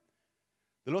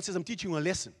 The Lord says, I'm teaching you a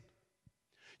lesson.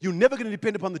 You're never going to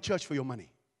depend upon the church for your money.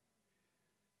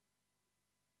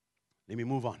 Let me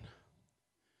move on.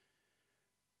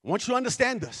 I want you to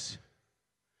understand this.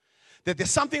 That there's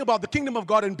something about the kingdom of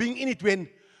God and being in it when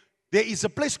there is a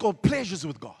place called pleasures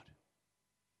with God.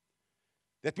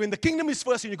 That when the kingdom is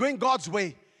first and you're going God's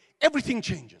way, everything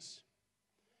changes.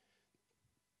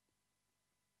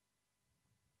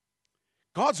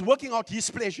 God's working out his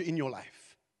pleasure in your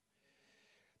life.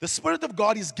 The Spirit of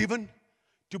God is given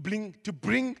to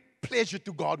bring pleasure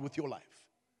to God with your life.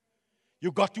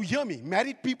 You've got to hear me.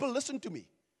 Married people, listen to me.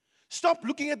 Stop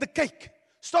looking at the cake.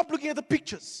 Stop looking at the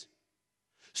pictures.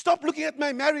 Stop looking at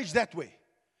my marriage that way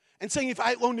and saying, if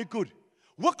I only could.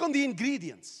 Work on the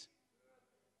ingredients.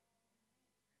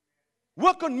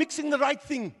 Work on mixing the right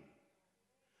thing,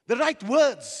 the right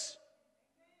words,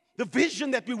 the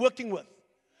vision that we're working with.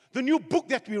 The new book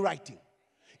that we're writing.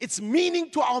 It's meaning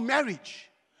to our marriage.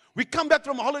 We come back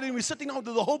from a holiday and we're sitting out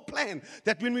with the whole plan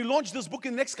that when we launch this book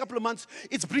in the next couple of months,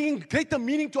 it's bringing greater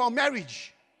meaning to our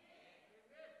marriage.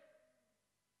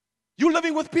 You're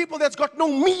living with people that's got no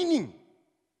meaning.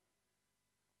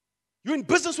 You're in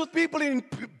business with people, in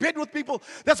bed with people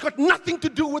that's got nothing to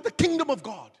do with the kingdom of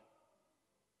God.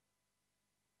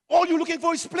 All you're looking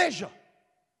for is pleasure.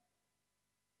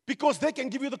 Because they can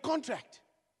give you the contract.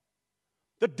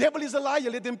 The devil is a liar.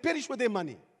 Let them perish with their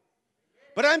money.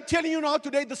 But I'm telling you now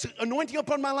today, this anointing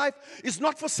upon my life is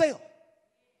not for sale.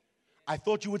 I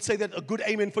thought you would say that a good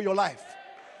amen for your life.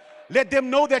 Let them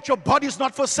know that your body is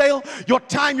not for sale. Your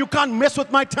time, you can't mess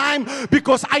with my time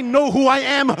because I know who I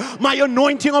am. My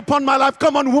anointing upon my life.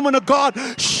 Come on, woman of God.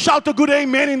 Shout a good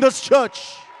amen in this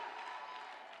church.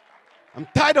 I'm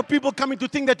tired of people coming to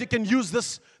think that you can use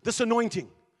this anointing.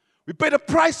 We paid a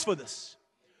price for this.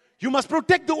 You must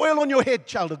protect the oil on your head,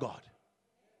 child of God.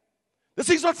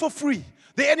 This is not for free.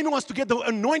 The enemy wants to get the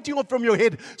anointing off from your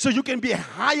head so you can be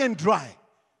high and dry.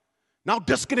 Now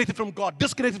disconnected from God,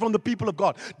 disconnected from the people of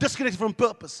God, disconnected from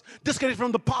purpose, disconnected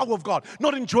from the power of God,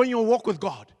 not enjoying your walk with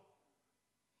God.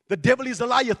 The devil is a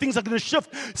liar. Things are going to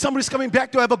shift. Somebody's coming back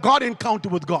to have a God encounter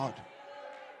with God.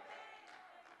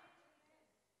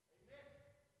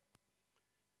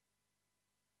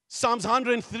 Psalms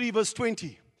 103 verse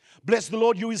 20. Bless the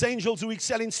Lord, you his angels who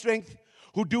excel in strength,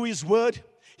 who do his word,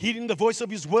 heeding the voice of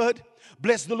his word.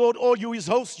 Bless the Lord, all you his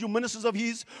hosts, you ministers of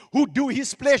his, who do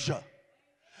his pleasure.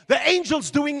 The angels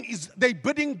they're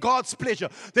bidding God's pleasure.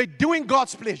 They're doing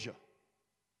God's pleasure.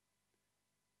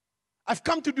 I've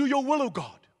come to do your will, O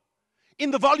God. In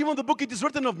the volume of the book, it is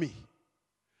written of me.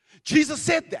 Jesus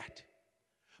said that.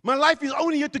 My life is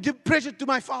only here to give pleasure to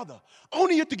my Father.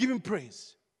 Only here to give him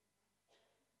praise.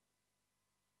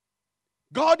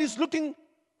 God is looking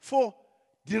for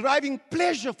deriving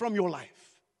pleasure from your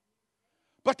life.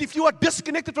 But if you are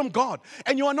disconnected from God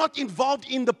and you are not involved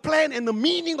in the plan and the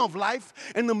meaning of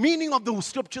life and the meaning of the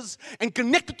scriptures and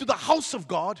connected to the house of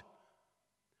God,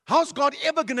 how's God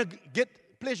ever going to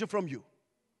get pleasure from you?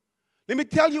 Let me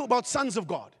tell you about sons of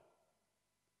God.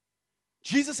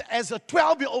 Jesus, as a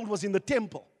 12-year-old, was in the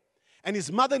temple, and his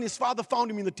mother and his father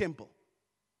found him in the temple.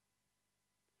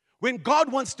 When God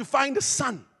wants to find a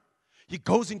son, he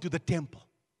goes into the temple,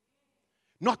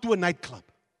 not to a nightclub.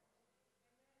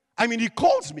 I mean, he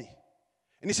calls me,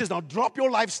 and he says, now drop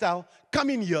your lifestyle, come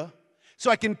in here, so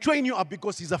I can train you up,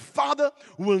 because he's a father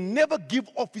who will never give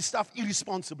off his stuff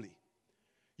irresponsibly.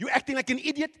 You acting like an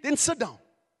idiot? Then sit down.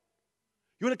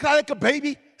 You want to cry like a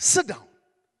baby? Sit down.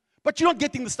 But you're not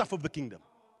getting the stuff of the kingdom.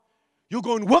 You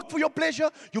go and work for your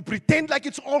pleasure. You pretend like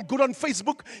it's all good on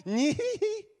Facebook.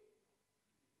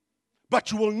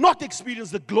 But you will not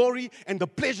experience the glory and the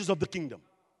pleasures of the kingdom.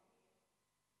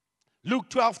 Luke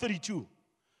 12:32.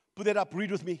 Put that up.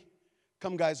 Read with me.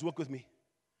 Come, guys, work with me.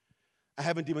 I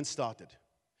haven't even started.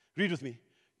 Read with me.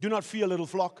 Do not fear, little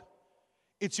flock.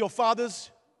 It's your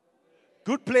Father's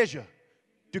good pleasure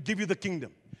to give you the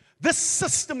kingdom. This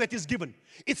system that is given,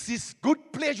 it's His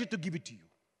good pleasure to give it to you.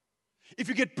 If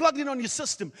you get plugged in on your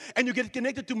system and you get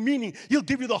connected to meaning, He'll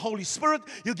give you the Holy Spirit.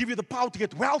 He'll give you the power to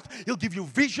get wealth. He'll give you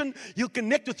vision. He'll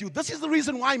connect with you. This is the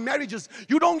reason why marriages,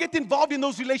 you don't get involved in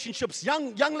those relationships.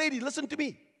 Young lady, listen to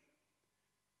me.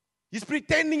 He's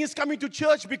pretending he's coming to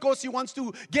church because he wants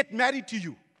to get married to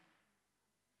you.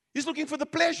 He's looking for the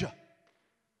pleasure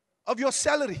of your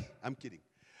salary. I'm kidding.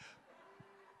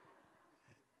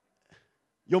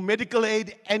 Your medical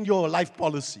aid and your life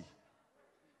policy.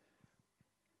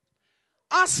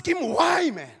 Ask him why,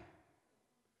 man.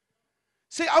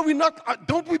 Say, are we not,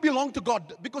 don't we belong to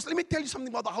God? Because let me tell you something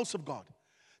about the house of God.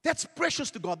 That's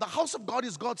precious to God. The house of God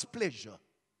is God's pleasure.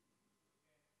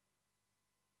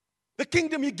 The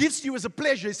kingdom He gives you is a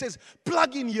pleasure. He says,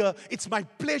 plug in here. It's my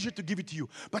pleasure to give it to you.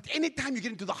 But anytime you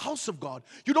get into the house of God,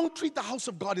 you don't treat the house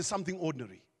of God as something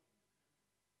ordinary.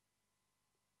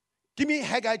 Give me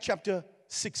Haggai chapter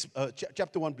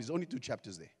 1, please. Only 2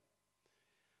 chapters there.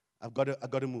 I've got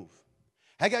to move.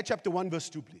 Haggai chapter 1, verse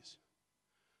 2, please.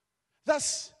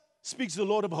 Thus speaks the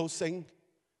Lord of hosts, saying,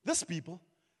 this people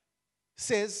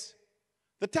says,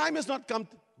 the time has not come,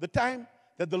 the time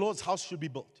that the Lord's house should be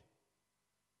built.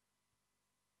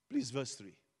 Please, verse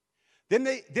 3.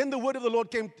 Then the word of the Lord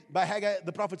came by Haggai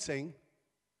the prophet, saying,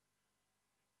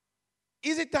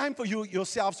 is it time for you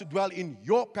yourselves to dwell in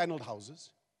your paneled houses?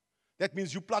 That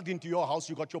means you plugged into your house,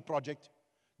 you got your project.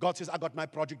 God says, I got my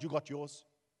project, you got yours.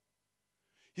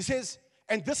 He says,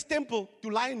 and this temple to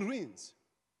lie in ruins.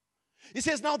 He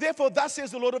says, now therefore, thus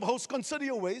says the Lord of hosts, consider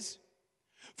your ways,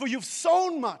 for you've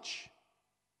sown much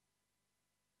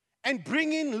and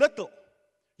bring in little.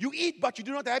 You eat, but you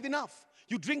do not have enough.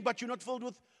 You drink, but you're not filled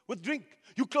with drink.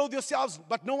 You clothe yourselves,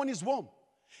 but no one is warm.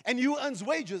 And you earns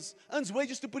wages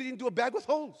to put it into a bag with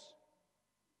holes.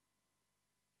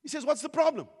 He says, what's the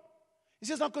problem? He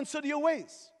says, now consider your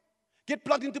ways. Get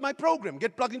plugged into my program.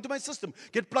 Get plugged into my system.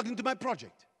 Get plugged into my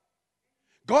project.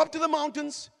 Go up to the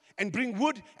mountains and bring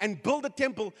wood and build a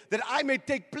temple that I may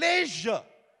take pleasure.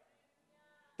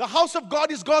 The house of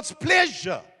God is God's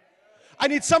pleasure. I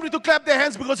need somebody to clap their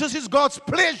hands because this is God's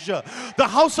pleasure. The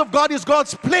house of God is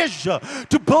God's pleasure.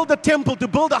 To build a temple, to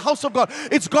build a house of God,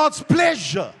 it's God's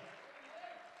pleasure.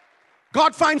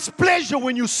 God finds pleasure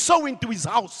when you sow into His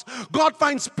house. God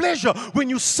finds pleasure when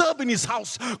you serve in His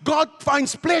house. God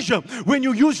finds pleasure when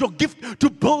you use your gift to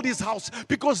build His house,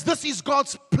 because this is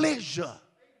God's pleasure.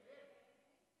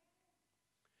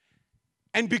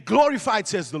 And be glorified,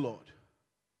 says the Lord.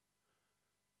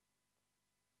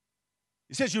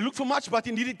 He says, you look for much, but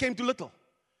indeed it came to little.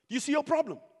 Do you see your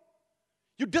problem?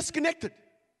 You're disconnected.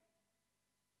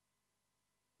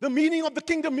 The meaning of the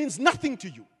kingdom means nothing to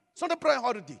you. It's not a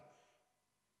priority.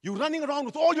 You're running around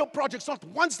with all your projects. Not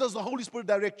once does the Holy Spirit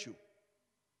direct you.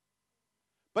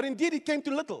 But indeed, it came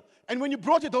to little. And when you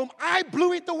brought it home, I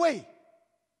blew it away.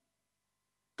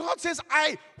 God says,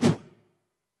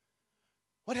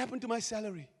 what happened to my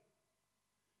salary?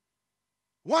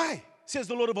 Why? Says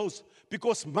the Lord of hosts.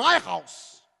 Because my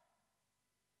house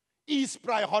is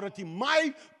priority.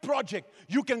 My project.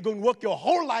 You can go and work your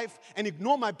whole life and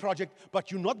ignore my project,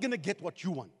 but you're not going to get what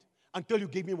you want until you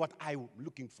give me what I'm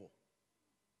looking for.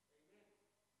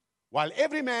 While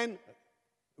every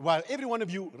one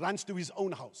of you runs to his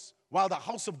own house, while the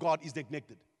house of God is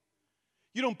neglected.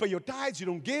 You don't pay your tithes, you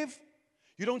don't give,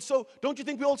 you don't sow. Don't you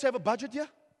think we also have a budget here?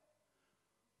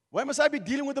 Why must I be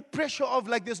dealing with the pressure of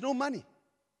like there's no money?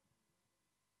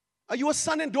 Are you a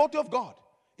son and daughter of God?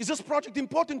 Is this project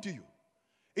important to you?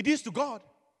 It is to God.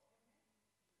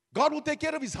 God will take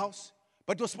care of his house,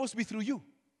 but it was supposed to be through you.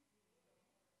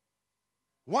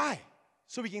 Why?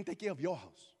 So we can take care of your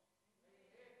house.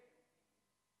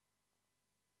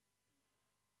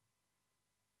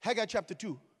 Haggai chapter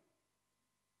 2.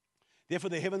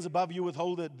 Therefore the heavens above you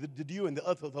withhold the dew, and the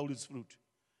earth withhold its fruit.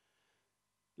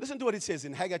 Listen to what it says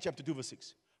in Haggai chapter 2 verse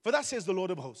 6. For thus says the Lord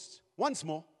of hosts, once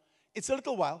more, it's a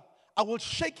little while, I will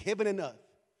shake heaven and earth,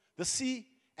 the sea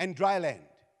and dry land.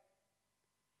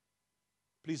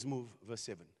 Please move verse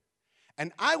 7.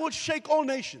 And I will shake all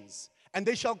nations, and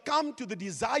they shall come to the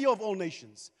desire of all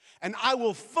nations. And I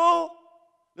will fill,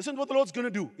 listen to what the Lord's going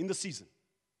to do in the season.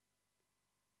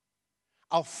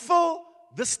 I'll fill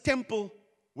this temple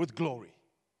with glory,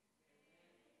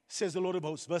 says the Lord of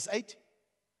hosts. Verse 8.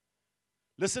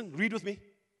 Listen, read with me.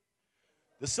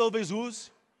 The silver is whose?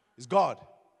 Is God.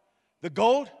 The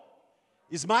gold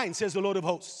is mine, says the Lord of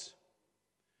hosts.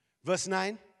 Verse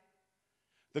 9.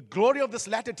 The glory of this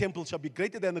latter temple shall be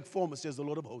greater than the former, says the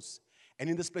Lord of hosts. And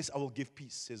in this place I will give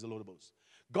peace, says the Lord of hosts.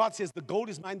 God says, the gold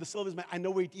is mine, the silver is mine. I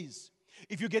know where it is.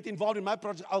 If you get involved in my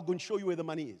project, I'll go and show you where the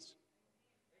money is.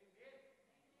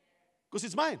 Because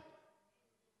it's mine.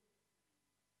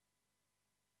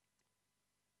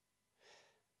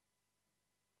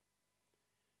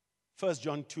 First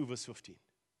John 2 verse 15.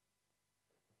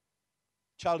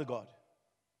 Child of God.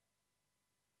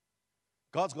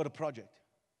 God's got a project.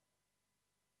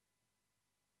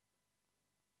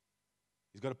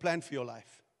 He's got a plan for your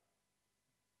life.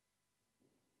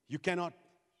 You cannot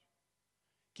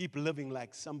keep living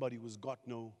like somebody who's got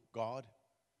no God,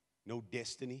 no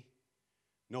destiny,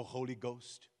 no Holy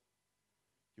Ghost.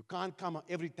 You can't come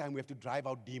every time we have to drive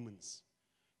out demons.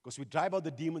 Because we drive out the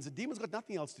demons got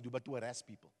nothing else to do but to harass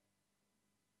people.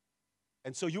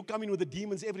 And so you come in with the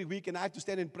demons every week, and I have to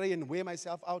stand and pray and wear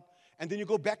myself out. And then you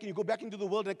go back into the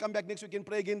world, and I come back next week and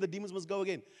pray again. The demons must go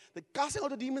again. The casting out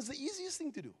the demons is the easiest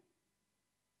thing to do.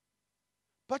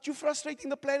 But you're frustrating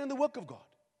the plan and the work of God.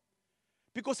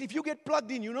 Because if you get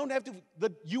plugged in, you don't have to,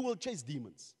 you will chase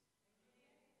demons.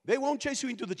 They won't chase you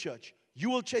into the church. You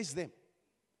will chase them.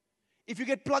 If you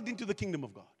get plugged into the kingdom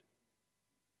of God.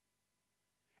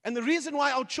 And the reason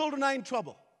why our children are in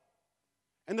trouble,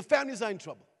 and the families are in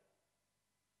trouble,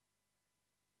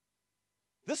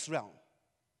 this realm,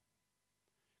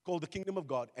 called the kingdom of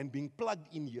God, and being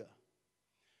plugged in here.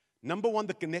 Number one,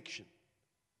 the connection.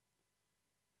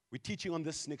 We're teaching on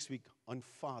this next week on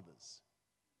fathers.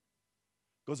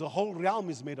 Because the whole realm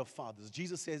is made of fathers.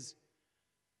 Jesus says,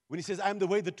 when he says, I am the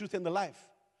way, the truth, and the life,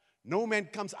 no man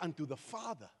comes unto the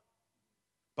Father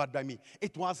but by me.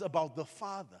 It was about the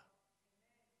Father.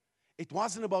 It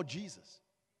wasn't about Jesus.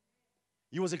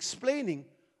 He was explaining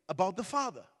about the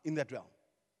Father in that realm.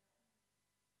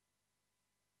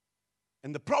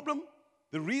 And the problem,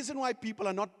 the reason why people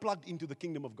are not plugged into the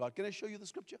kingdom of God, can I show you the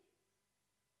scripture?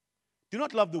 Do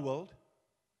not love the world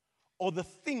or the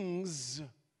things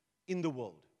in the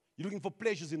world. You're looking for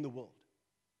pleasures in the world.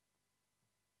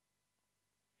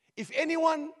 If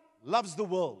anyone loves the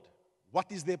world,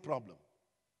 what is their problem?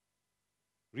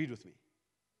 Read with me.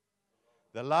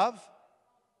 The love.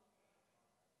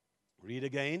 Read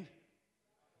again.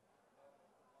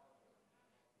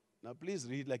 Now please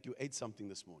read like you ate something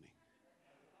this morning.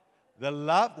 The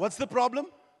love, what's the problem?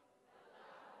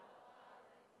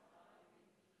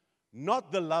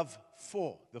 Not the love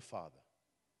for the Father.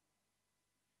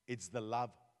 It's the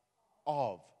love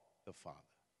of the Father.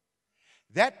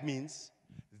 That means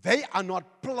they are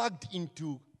not plugged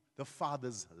into the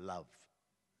Father's love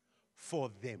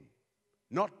for them,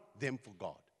 not them for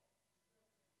God.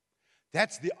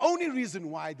 That's the only reason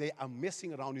why they are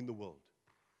messing around in the world.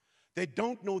 They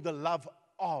don't know the love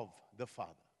of the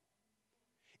Father.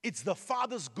 It's the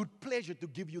Father's good pleasure to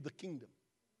give you the kingdom.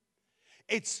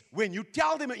 It's when you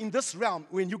tell them in this realm,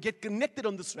 when you get connected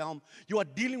on this realm, you are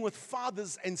dealing with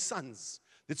fathers and sons.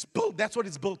 That's what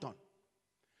it's built on.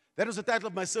 That was the title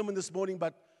of my sermon this morning,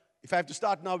 but If I have to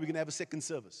start now, we're going to have a second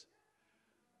service.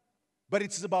 But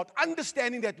it's about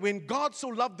understanding that when God so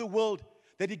loved the world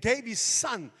that He gave His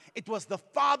Son, it was the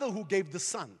Father who gave the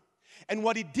Son. And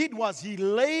what He did was He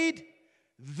laid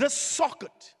this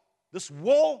socket, this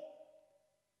wall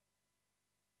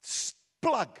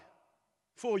plug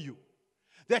for you,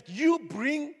 that you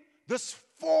bring this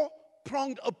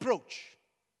four-pronged approach.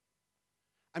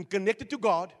 I'm connected to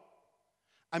God.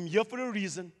 I'm here for a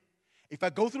reason. If I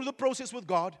go through the process with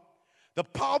God, the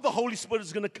power of the Holy Spirit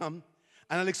is going to come,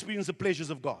 and I'll experience the pleasures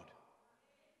of God.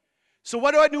 So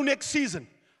what do I do next season?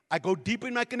 I go deeper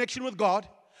in my connection with God.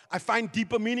 I find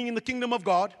deeper meaning in the kingdom of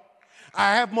God.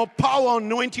 I have more power,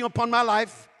 anointing upon my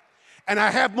life, and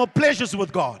I have more pleasures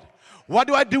with God. What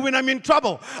do I do when I'm in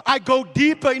trouble? I go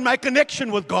deeper in my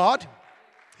connection with God.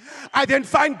 I then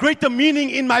find greater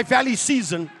meaning in my valley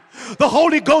season. The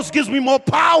Holy Ghost gives me more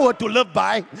power to live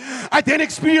by. I then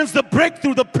experience the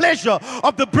breakthrough, the pleasure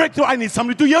of the breakthrough. I need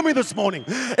somebody to hear me this morning.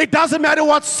 It doesn't matter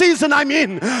what season I'm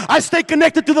in. I stay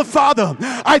connected to the Father.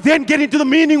 I then get into the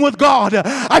meaning with God.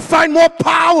 I find more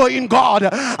power in God.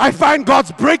 I find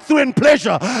God's breakthrough and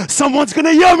pleasure. Someone's going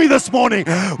to hear me this morning.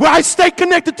 Where I stay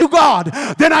connected to God,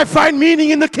 then I find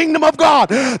meaning in the kingdom of God.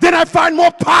 Then I find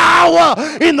more power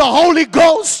in the Holy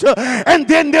Ghost. And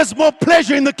then there's more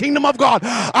pleasure in the kingdom of God.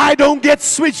 I don't get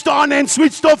switched on and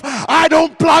switched off. I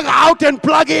don't plug out and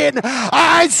plug in.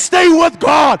 I stay with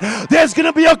God. There's going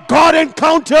to be a God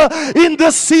encounter in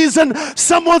this season.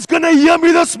 Someone's going to hear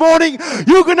me this morning.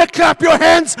 You're going to clap your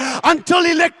hands until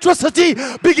electricity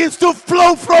begins to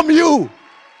flow from you.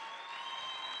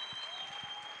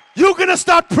 You're going to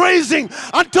start praising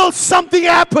until something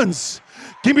happens.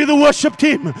 Give me the worship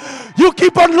team. You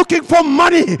keep on looking for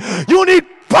money. You need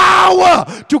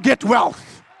power to get wealth.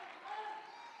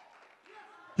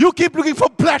 You keep looking for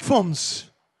platforms.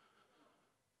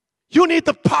 You need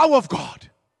the power of God.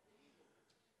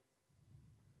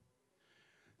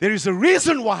 There is a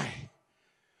reason why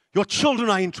your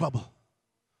children are in trouble.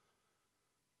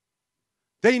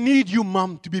 They need you,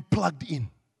 mom, to be plugged in.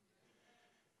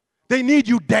 They need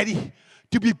you, daddy,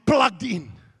 to be plugged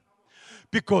in.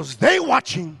 Because they're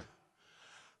watching,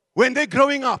 when they're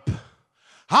growing up,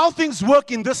 how things work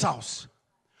in this house.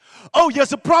 Oh,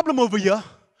 here's a problem over here.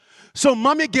 So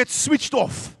mommy gets switched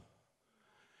off.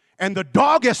 And the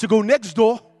dog has to go next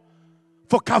door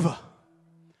for cover.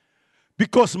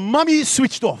 Because mommy is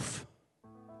switched off.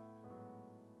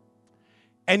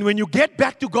 And when you get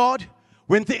back to God,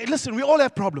 listen, we all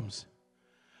have problems.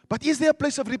 But is there a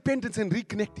place of repentance and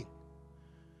reconnecting?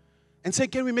 And say,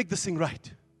 can we make this thing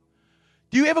right?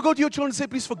 Do you ever go to your children and say,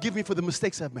 please forgive me for the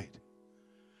mistakes I've made?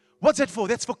 What's that for?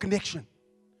 That's for connection.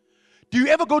 Do you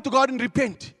ever go to God and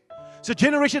repent? So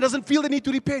generation doesn't feel the need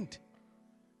to repent.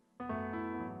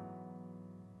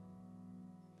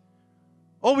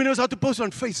 All we know is how to post on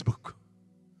Facebook.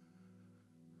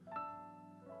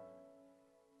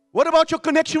 What about your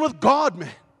connection with God, man?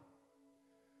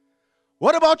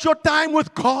 What about your time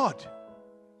with God?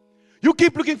 You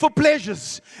keep looking for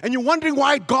pleasures and you're wondering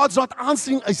why God's not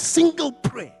answering a single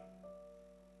prayer.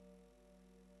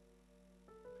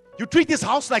 You treat this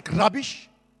house like rubbish.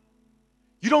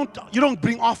 You don't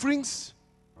bring offerings.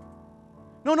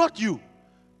 No, not you.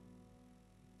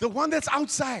 The one that's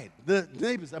outside, the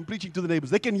neighbors. I'm preaching to the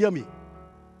neighbors. They can hear me.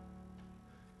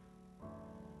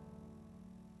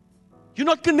 You're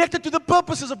not connected to the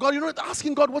purposes of God. You're not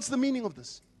asking God, what's the meaning of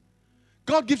this?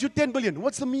 God gives you 10 billion.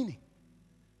 What's the meaning?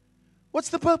 What's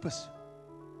the purpose?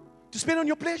 To spend on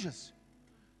your pleasures?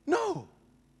 No.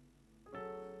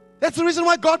 That's the reason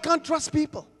why God can't trust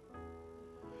people.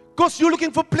 Because you're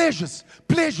looking for pleasures,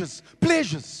 pleasures,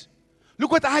 pleasures.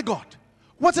 Look what I got.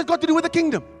 What's it got to do with the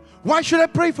kingdom? Why should I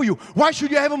pray for you? Why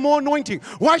should you have a more anointing?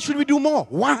 Why should we do more?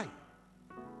 Why?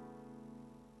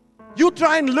 You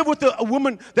try and live with a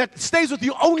woman that stays with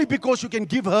you only because you can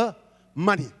give her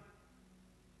money.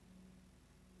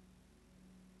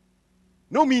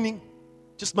 No meaning,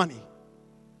 just money.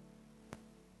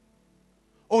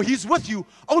 Or he's with you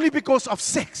only because of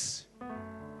sex.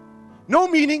 No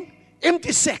meaning,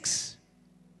 empty sex.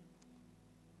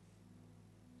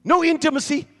 No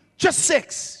intimacy, just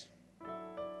sex.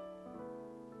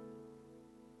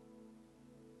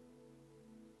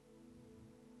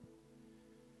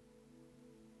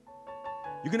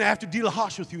 You're going to have to deal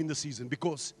harsh with you in this season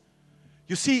because,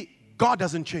 you see, God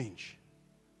doesn't change.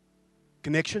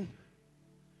 Connection,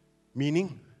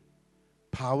 meaning,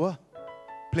 power,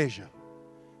 pleasure.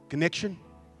 Connection,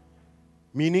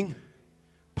 meaning,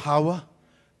 power,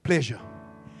 pleasure.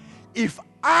 If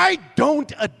I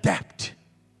don't adapt,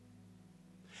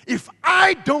 if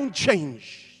I don't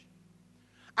change,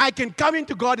 I can come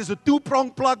into God as a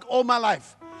two-pronged plug all my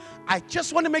life. I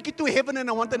just want to make it to heaven and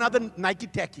I want another Nike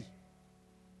tacky.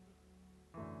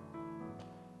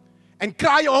 And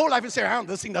cry your whole life and say,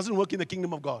 this thing doesn't work in the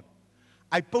kingdom of God.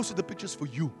 I posted the pictures for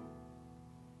you.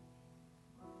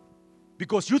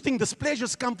 Because you think these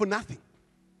pleasures come for nothing.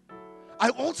 I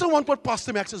also want what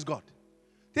Pastor Max has got.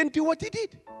 Then do what he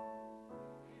did.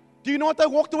 Do you know what I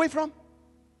walked away from?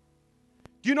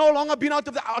 Do you know how long I've been out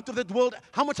of that world?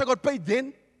 How much I got paid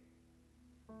then?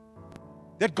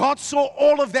 That God saw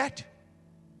all of that.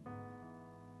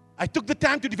 I took the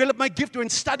time to develop my gift when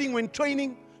studying, when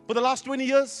training for the last 20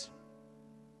 years.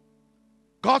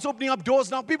 God's opening up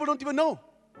doors now. People don't even know.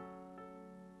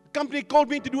 The company called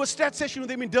me to do a strat session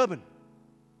with them in Durban.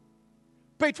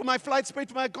 Paid for my flights, paid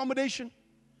for my accommodation,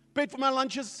 paid for my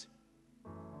lunches.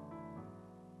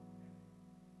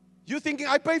 You're thinking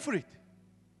I pay for it.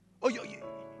 Oh,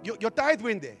 your tithe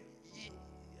went there.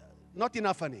 Not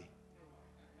enough, honey.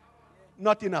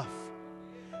 Not enough.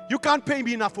 You can't pay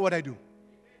me enough for what I do.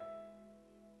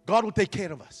 God will take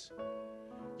care of us.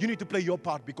 You need to play your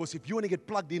part, because if you want to get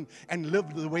plugged in and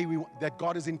live the way that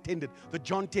God has intended, the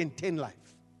John 10:10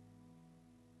 life,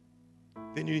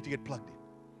 then you need to get plugged in.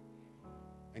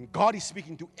 And God is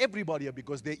speaking to everybody here,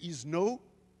 because there is no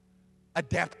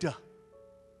adapter,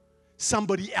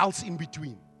 somebody else in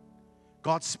between.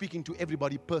 God's speaking to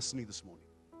everybody personally this morning.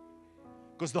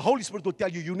 Because the Holy Spirit will tell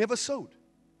you, you never sowed.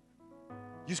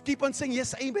 You keep on saying,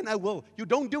 yes, amen, I will. You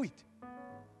don't do it.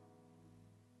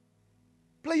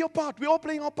 Play your part. We're all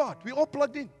playing our part. We're all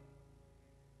plugged in.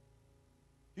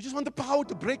 You just want the power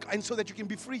to break and so that you can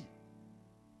be free.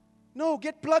 No,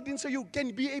 get plugged in so you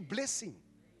can be a blessing.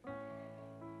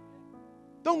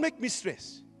 Don't make me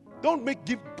stress. Don't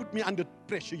put me under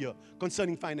pressure here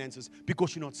concerning finances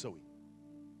because you're not sowing.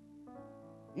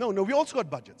 No, we also got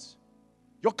budgets.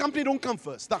 Your company don't come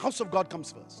first. The house of God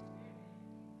comes first.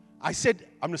 I'm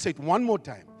going to say it one more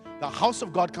time. The house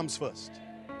of God comes first.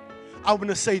 I'm going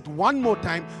to say it one more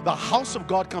time. The house of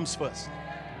God comes first.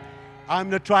 I'm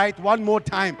going to try it one more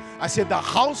time. I said the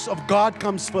house of God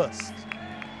comes first.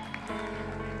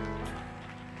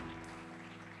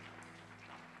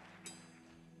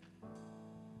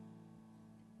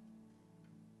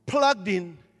 Plugged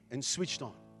in and switched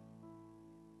on.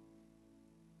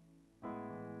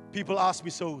 People ask me,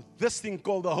 so this thing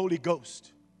called the Holy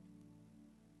Ghost,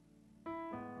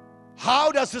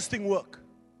 how does this thing work?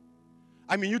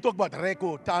 I mean, you talk about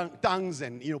reko, tongues,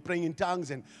 and praying in tongues,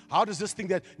 and how does this thing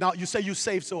that, now you say you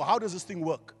saved, so how does this thing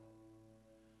work?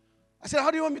 I said,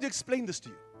 how do you want me to explain this to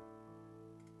you?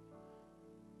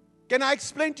 Can I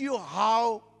explain to you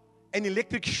how an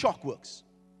electric shock works?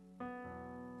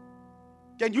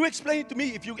 Can you explain it to me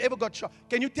if you ever got shocked?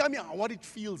 Can you tell me what it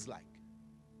feels like?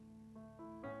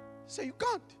 Say, you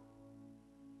can't.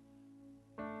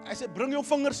 I said, bring your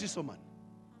fingers here, man.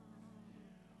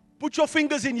 Put your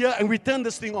fingers in here and we turn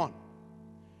this thing on.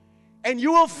 And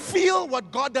you will feel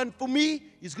what God done for me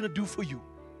is going to do for you.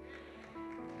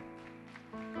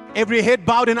 Every head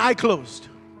bowed and eye closed.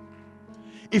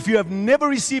 If you have never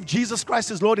received Jesus Christ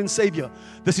as Lord and Savior,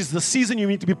 this is the season you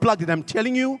need to be plugged in. I'm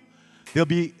telling you,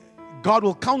 God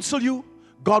will counsel you.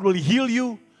 God will heal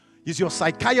you. He's your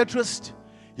psychiatrist.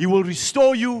 He will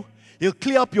restore you. He'll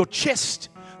clear up your chest.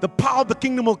 The power of the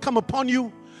kingdom will come upon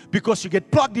you because you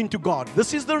get plugged into God.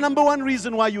 This is the number one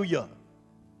reason why you're here.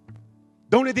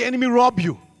 Don't let the enemy rob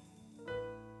you.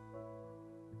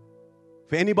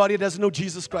 For anybody that doesn't know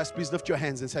Jesus Christ, please lift your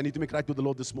hands and say, I need to make right with the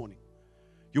Lord this morning.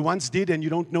 You once did and you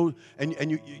don't know,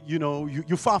 and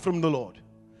you're far from the Lord.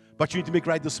 But you need to make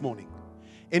right this morning.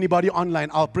 Anybody online,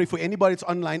 I'll pray for anybody that's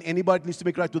online, anybody that needs to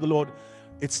make right with the Lord.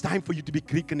 It's time for you to be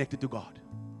reconnected to God.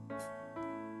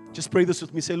 Just pray this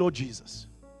with me. Say, Lord Jesus,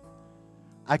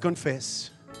 I confess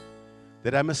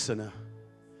that I'm a sinner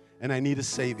and I need a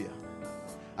Savior.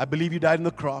 I believe you died on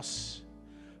the cross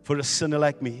for a sinner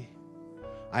like me.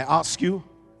 I ask you,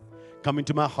 come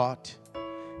into my heart,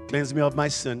 cleanse me of my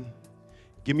sin,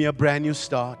 give me a brand new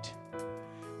start,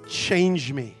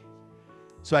 change me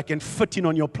so I can fit in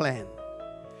on your plan.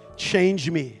 Change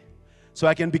me so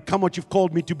I can become what you've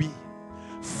called me to be.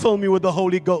 Fill me with the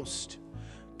Holy Ghost.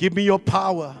 Give me your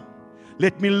power.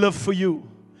 Let me live for you.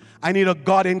 I need a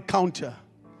God encounter.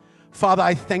 Father,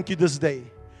 I thank you this day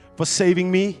for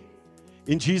saving me.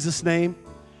 In Jesus' name,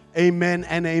 amen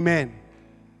and amen.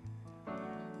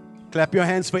 Clap your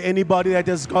hands for anybody that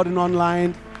has gotten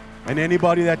online and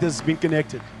anybody that has been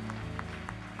connected.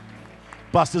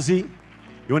 Pastor Z,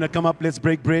 you want to come up? Let's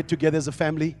break bread together as a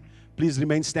family. Please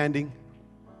remain standing.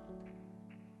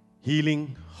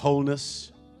 Healing,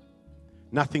 wholeness,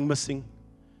 nothing missing,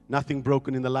 nothing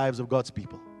broken in the lives of God's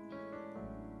people.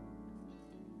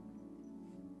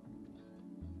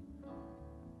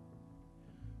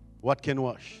 What can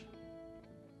wash?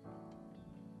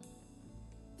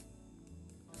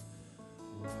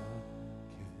 What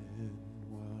can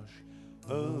wash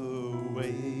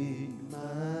away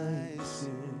my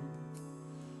sin?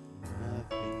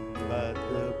 Nothing but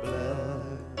the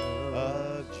blood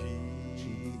of Jesus.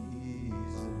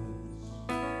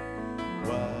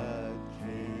 What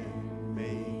can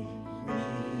make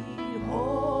me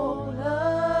whole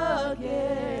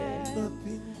again?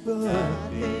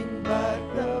 Nothing but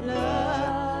the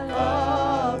blood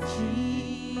of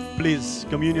Jesus. Please,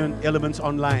 communion elements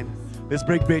online. Let's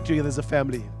break bread together as a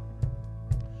family.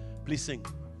 Please sing.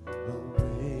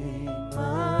 Away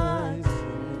my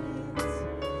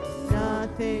sins,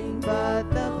 nothing but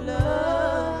the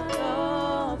blood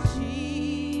of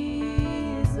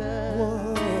Jesus.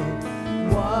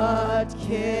 What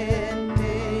can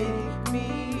make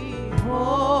me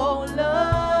whole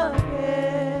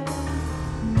again?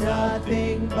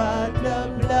 Nothing but the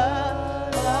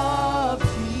blood of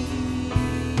Jesus.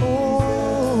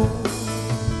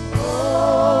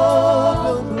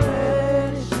 Oh,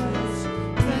 precious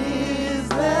is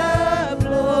the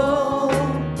blood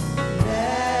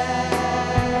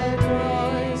that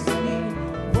brings me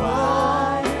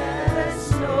white as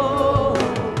snow.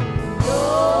 No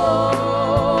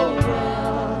other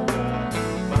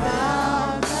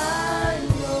found I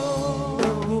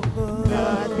know.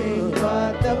 Nothing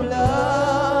but the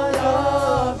blood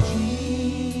of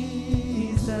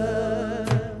Jesus.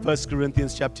 1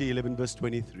 Corinthians chapter 11, verse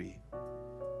 23.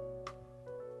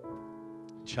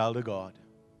 Child of God,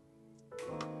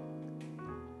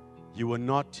 you were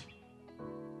not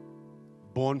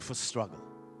born for struggle.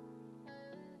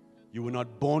 You were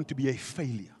not born to be a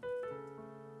failure.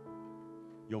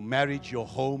 Your marriage, your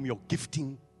home, your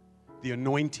gifting, the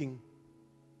anointing,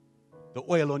 the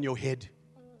oil on your head,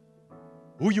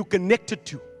 who you connected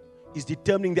to is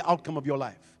determining the outcome of your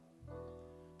life.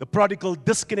 The prodigal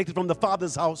disconnected from the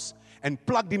father's house and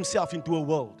plugged himself into a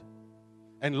world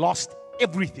and lost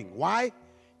everything. Why?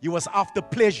 He was after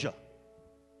pleasure.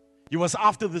 He was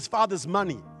after his father's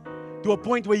money to a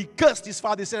point where he cursed his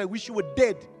father. He said, I wish you were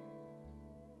dead.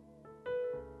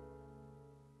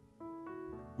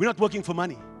 We're not working for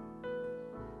money.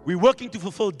 We're working to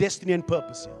fulfill destiny and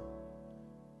purpose here.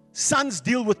 Sons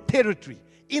deal with territory.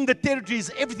 In the territory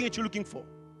is everything that you're looking for.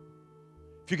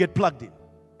 If you get plugged in.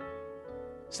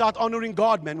 Start honoring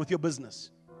God, man, with your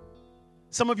business.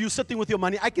 Some of you sitting with your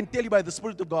money, I can tell you by the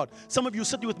Spirit of God. Some of you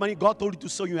sitting with money, God told you to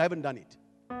sow, you haven't done it.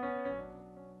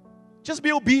 Just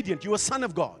be obedient. You're a son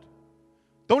of God.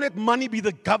 Don't let money be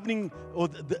the governing or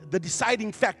the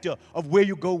deciding factor of where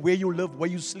you go, where you live, where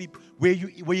you sleep, where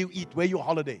you eat, where you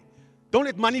holiday. Don't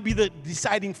let money be the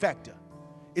deciding factor.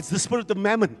 It's the spirit of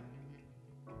mammon.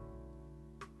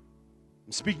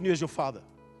 I'm speaking to you as your father.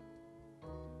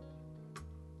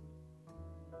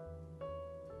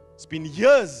 It's been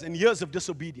years and years of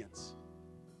disobedience.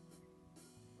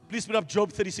 Please put up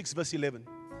Job 36 verse 11.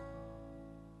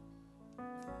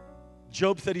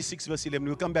 Job 36 verse 11.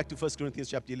 We'll come back to 1 Corinthians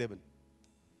chapter 11.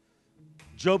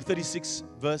 Job 36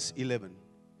 verse 11.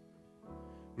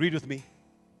 Read with me.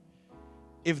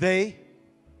 If they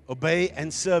obey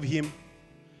and serve him,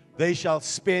 they shall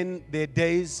spend their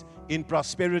days in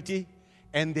prosperity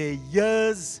and their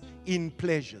years in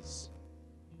pleasures.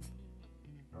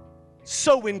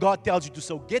 Sow when God tells you to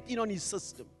sow. Get in on his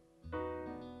system.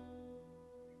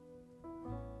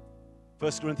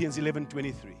 1 Corinthians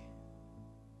 11:23.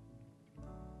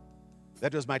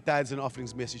 That was my tithes and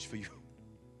offerings message for you.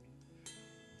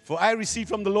 For I received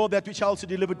from the Lord that which I also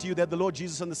delivered to you, that the Lord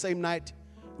Jesus on the same night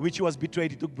in which he was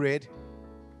betrayed, he took bread.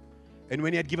 And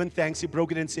when he had given thanks, he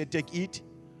broke it and said, take, eat.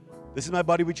 This is my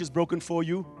body which is broken for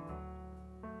you.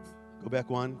 Go back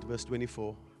one to verse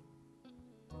 24.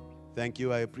 Thank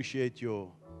you. I appreciate your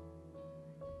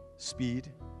speed.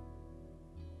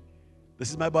 This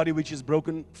is my body which is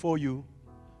broken for you.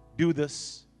 Do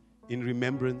this in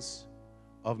remembrance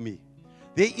of me.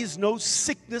 There is no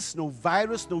sickness, no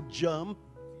virus, no germ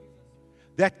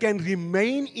that can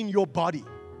remain in your body.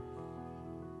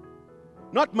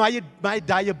 Not my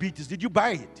diabetes. Did you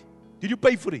buy it? Did you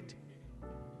pay for it?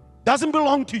 Doesn't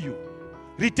belong to you.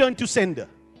 Return to sender.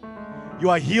 You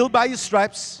are healed by his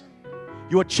stripes.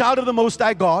 You are a child of the Most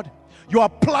High God. You are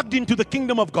plugged into the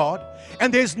kingdom of God.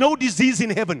 And there's no disease in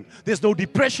heaven. There's no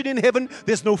depression in heaven.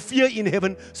 There's no fear in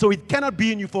heaven. So it cannot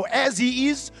be in you. For as he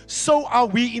is, so are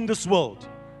we in this world.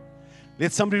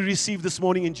 Let somebody receive this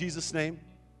morning in Jesus' name.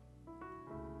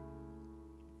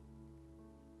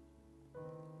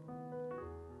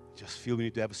 Just feel we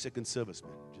need to have a second service,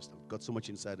 man. Just I've got so much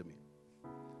inside of me.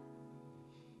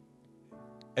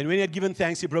 And when he had given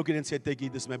thanks, he broke it and said, take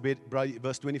it. This is my bed.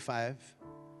 Verse 25.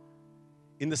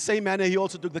 In the same manner, he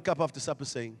also took the cup after supper,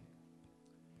 saying,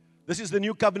 "This is the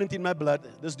new covenant in my blood.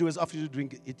 This do as often as you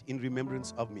drink it in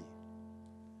remembrance of me.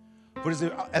 For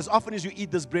as often as you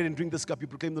eat this bread and drink this cup, you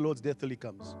proclaim the Lord's death till he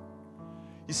comes."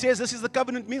 He says, this is the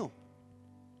covenant meal.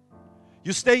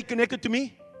 You stay connected to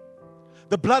me.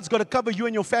 The blood's got to cover you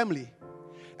and your family.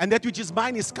 And that which is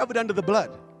mine is covered under the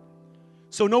blood.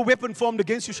 So no weapon formed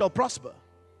against you shall prosper.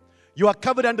 You are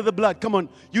covered under the blood. Come on.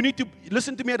 You need to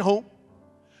listen to me at home.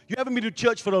 You haven't been to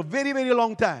church for a very, very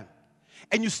long time.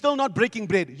 And you're still not breaking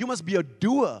bread. You must be a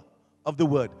doer of the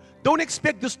word. Don't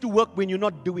expect this to work when you're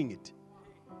not doing it.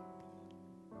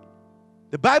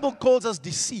 The Bible calls us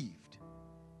deceived.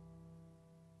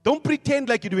 Don't pretend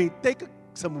like you're doing it. Take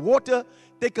some water,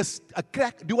 take a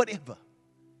crack, do whatever.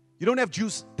 You don't have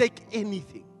juice, take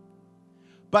anything.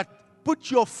 But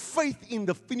put your faith in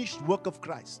the finished work of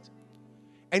Christ.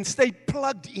 And stay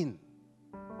plugged in.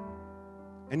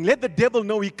 And let the devil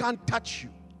know he can't touch you.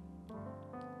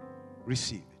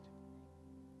 Receive it.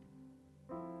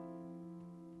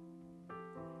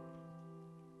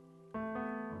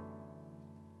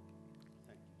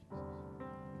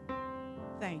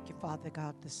 Thank you, Father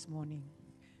God, this morning.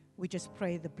 We just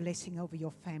pray the blessing over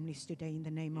your families today in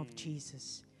the name of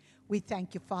Jesus. We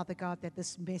thank you, Father God, that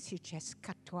this message has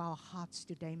cut to our hearts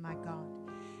today, my God.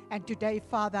 And today,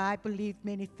 Father, I believe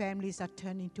many families are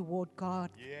turning toward God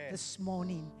this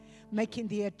morning, making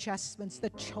the adjustments,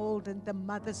 the children, the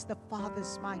mothers, the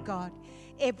fathers, my God.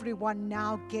 Everyone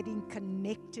now getting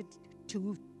connected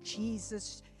to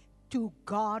Jesus, to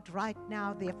God right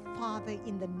now, their Father,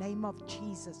 in the name of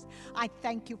Jesus. I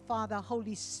thank you, Father,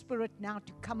 Holy Spirit, now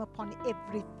to come upon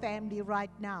every family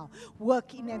right now,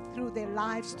 working and through their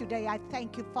lives today. I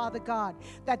thank you, Father God,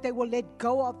 that they will let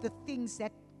go of the things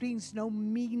that brings no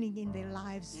meaning in their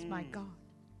lives, my God.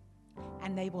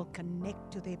 And they will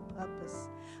connect to their purpose.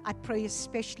 I pray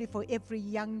especially for every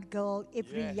young girl,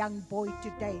 every young boy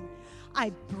today.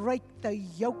 I break the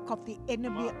yoke of the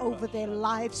enemy over their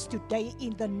lives today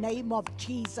in the name of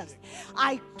Jesus.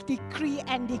 I decree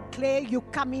and declare you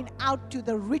coming out to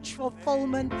the rich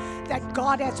fulfillment that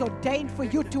God has ordained for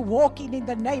you to walk in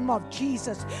the name of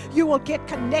Jesus. You will get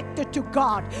connected to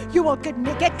God. You will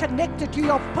get connected to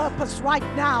your purpose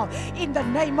right now in the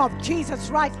name of Jesus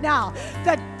right now.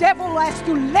 The devil has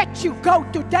to let you go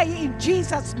today in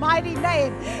Jesus' mighty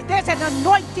name. There's an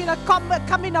anointing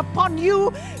coming upon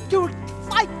you to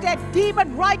fight that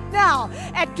demon right now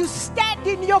and to stand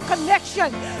in your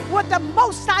connection with the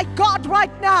Most High God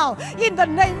right now in the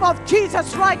name of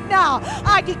Jesus right now.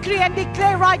 I decree and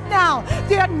declare right now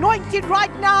the anointing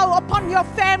right now upon your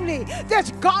family.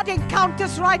 There's God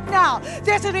encounters right now.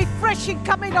 There's a refreshing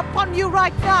coming upon you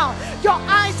right now. Your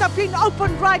eyes have been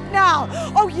opened right now.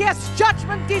 Oh yes,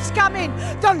 judgment is coming.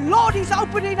 The Lord is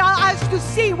opening our eyes to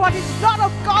see what is not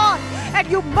of God, and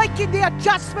you're making the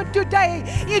adjustment today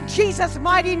in Jesus'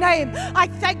 mighty name. I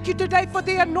thank you today for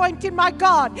the anointing, my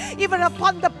God, even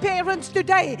upon the parents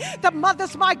today, the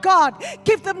mothers, my God.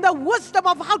 Give them the wisdom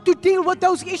of how to deal with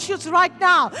those issues right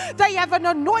now. They have an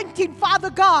anointing, Father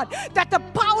God, that the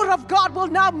power of God will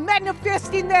now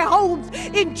manifest in their homes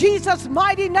in Jesus'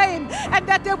 mighty name, and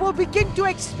that they will begin to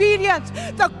experience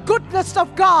the goodness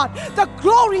of God, the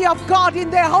glory of God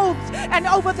in their homes and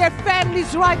over their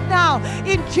families right now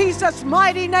in Jesus'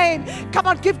 mighty name. Come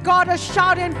on, give God a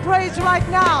shout and praise right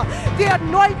now. The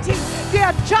anointing, the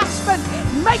adjustment,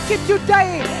 make it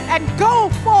today and go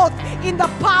forth in the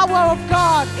power of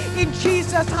God in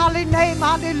Jesus' holy name.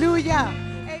 Hallelujah.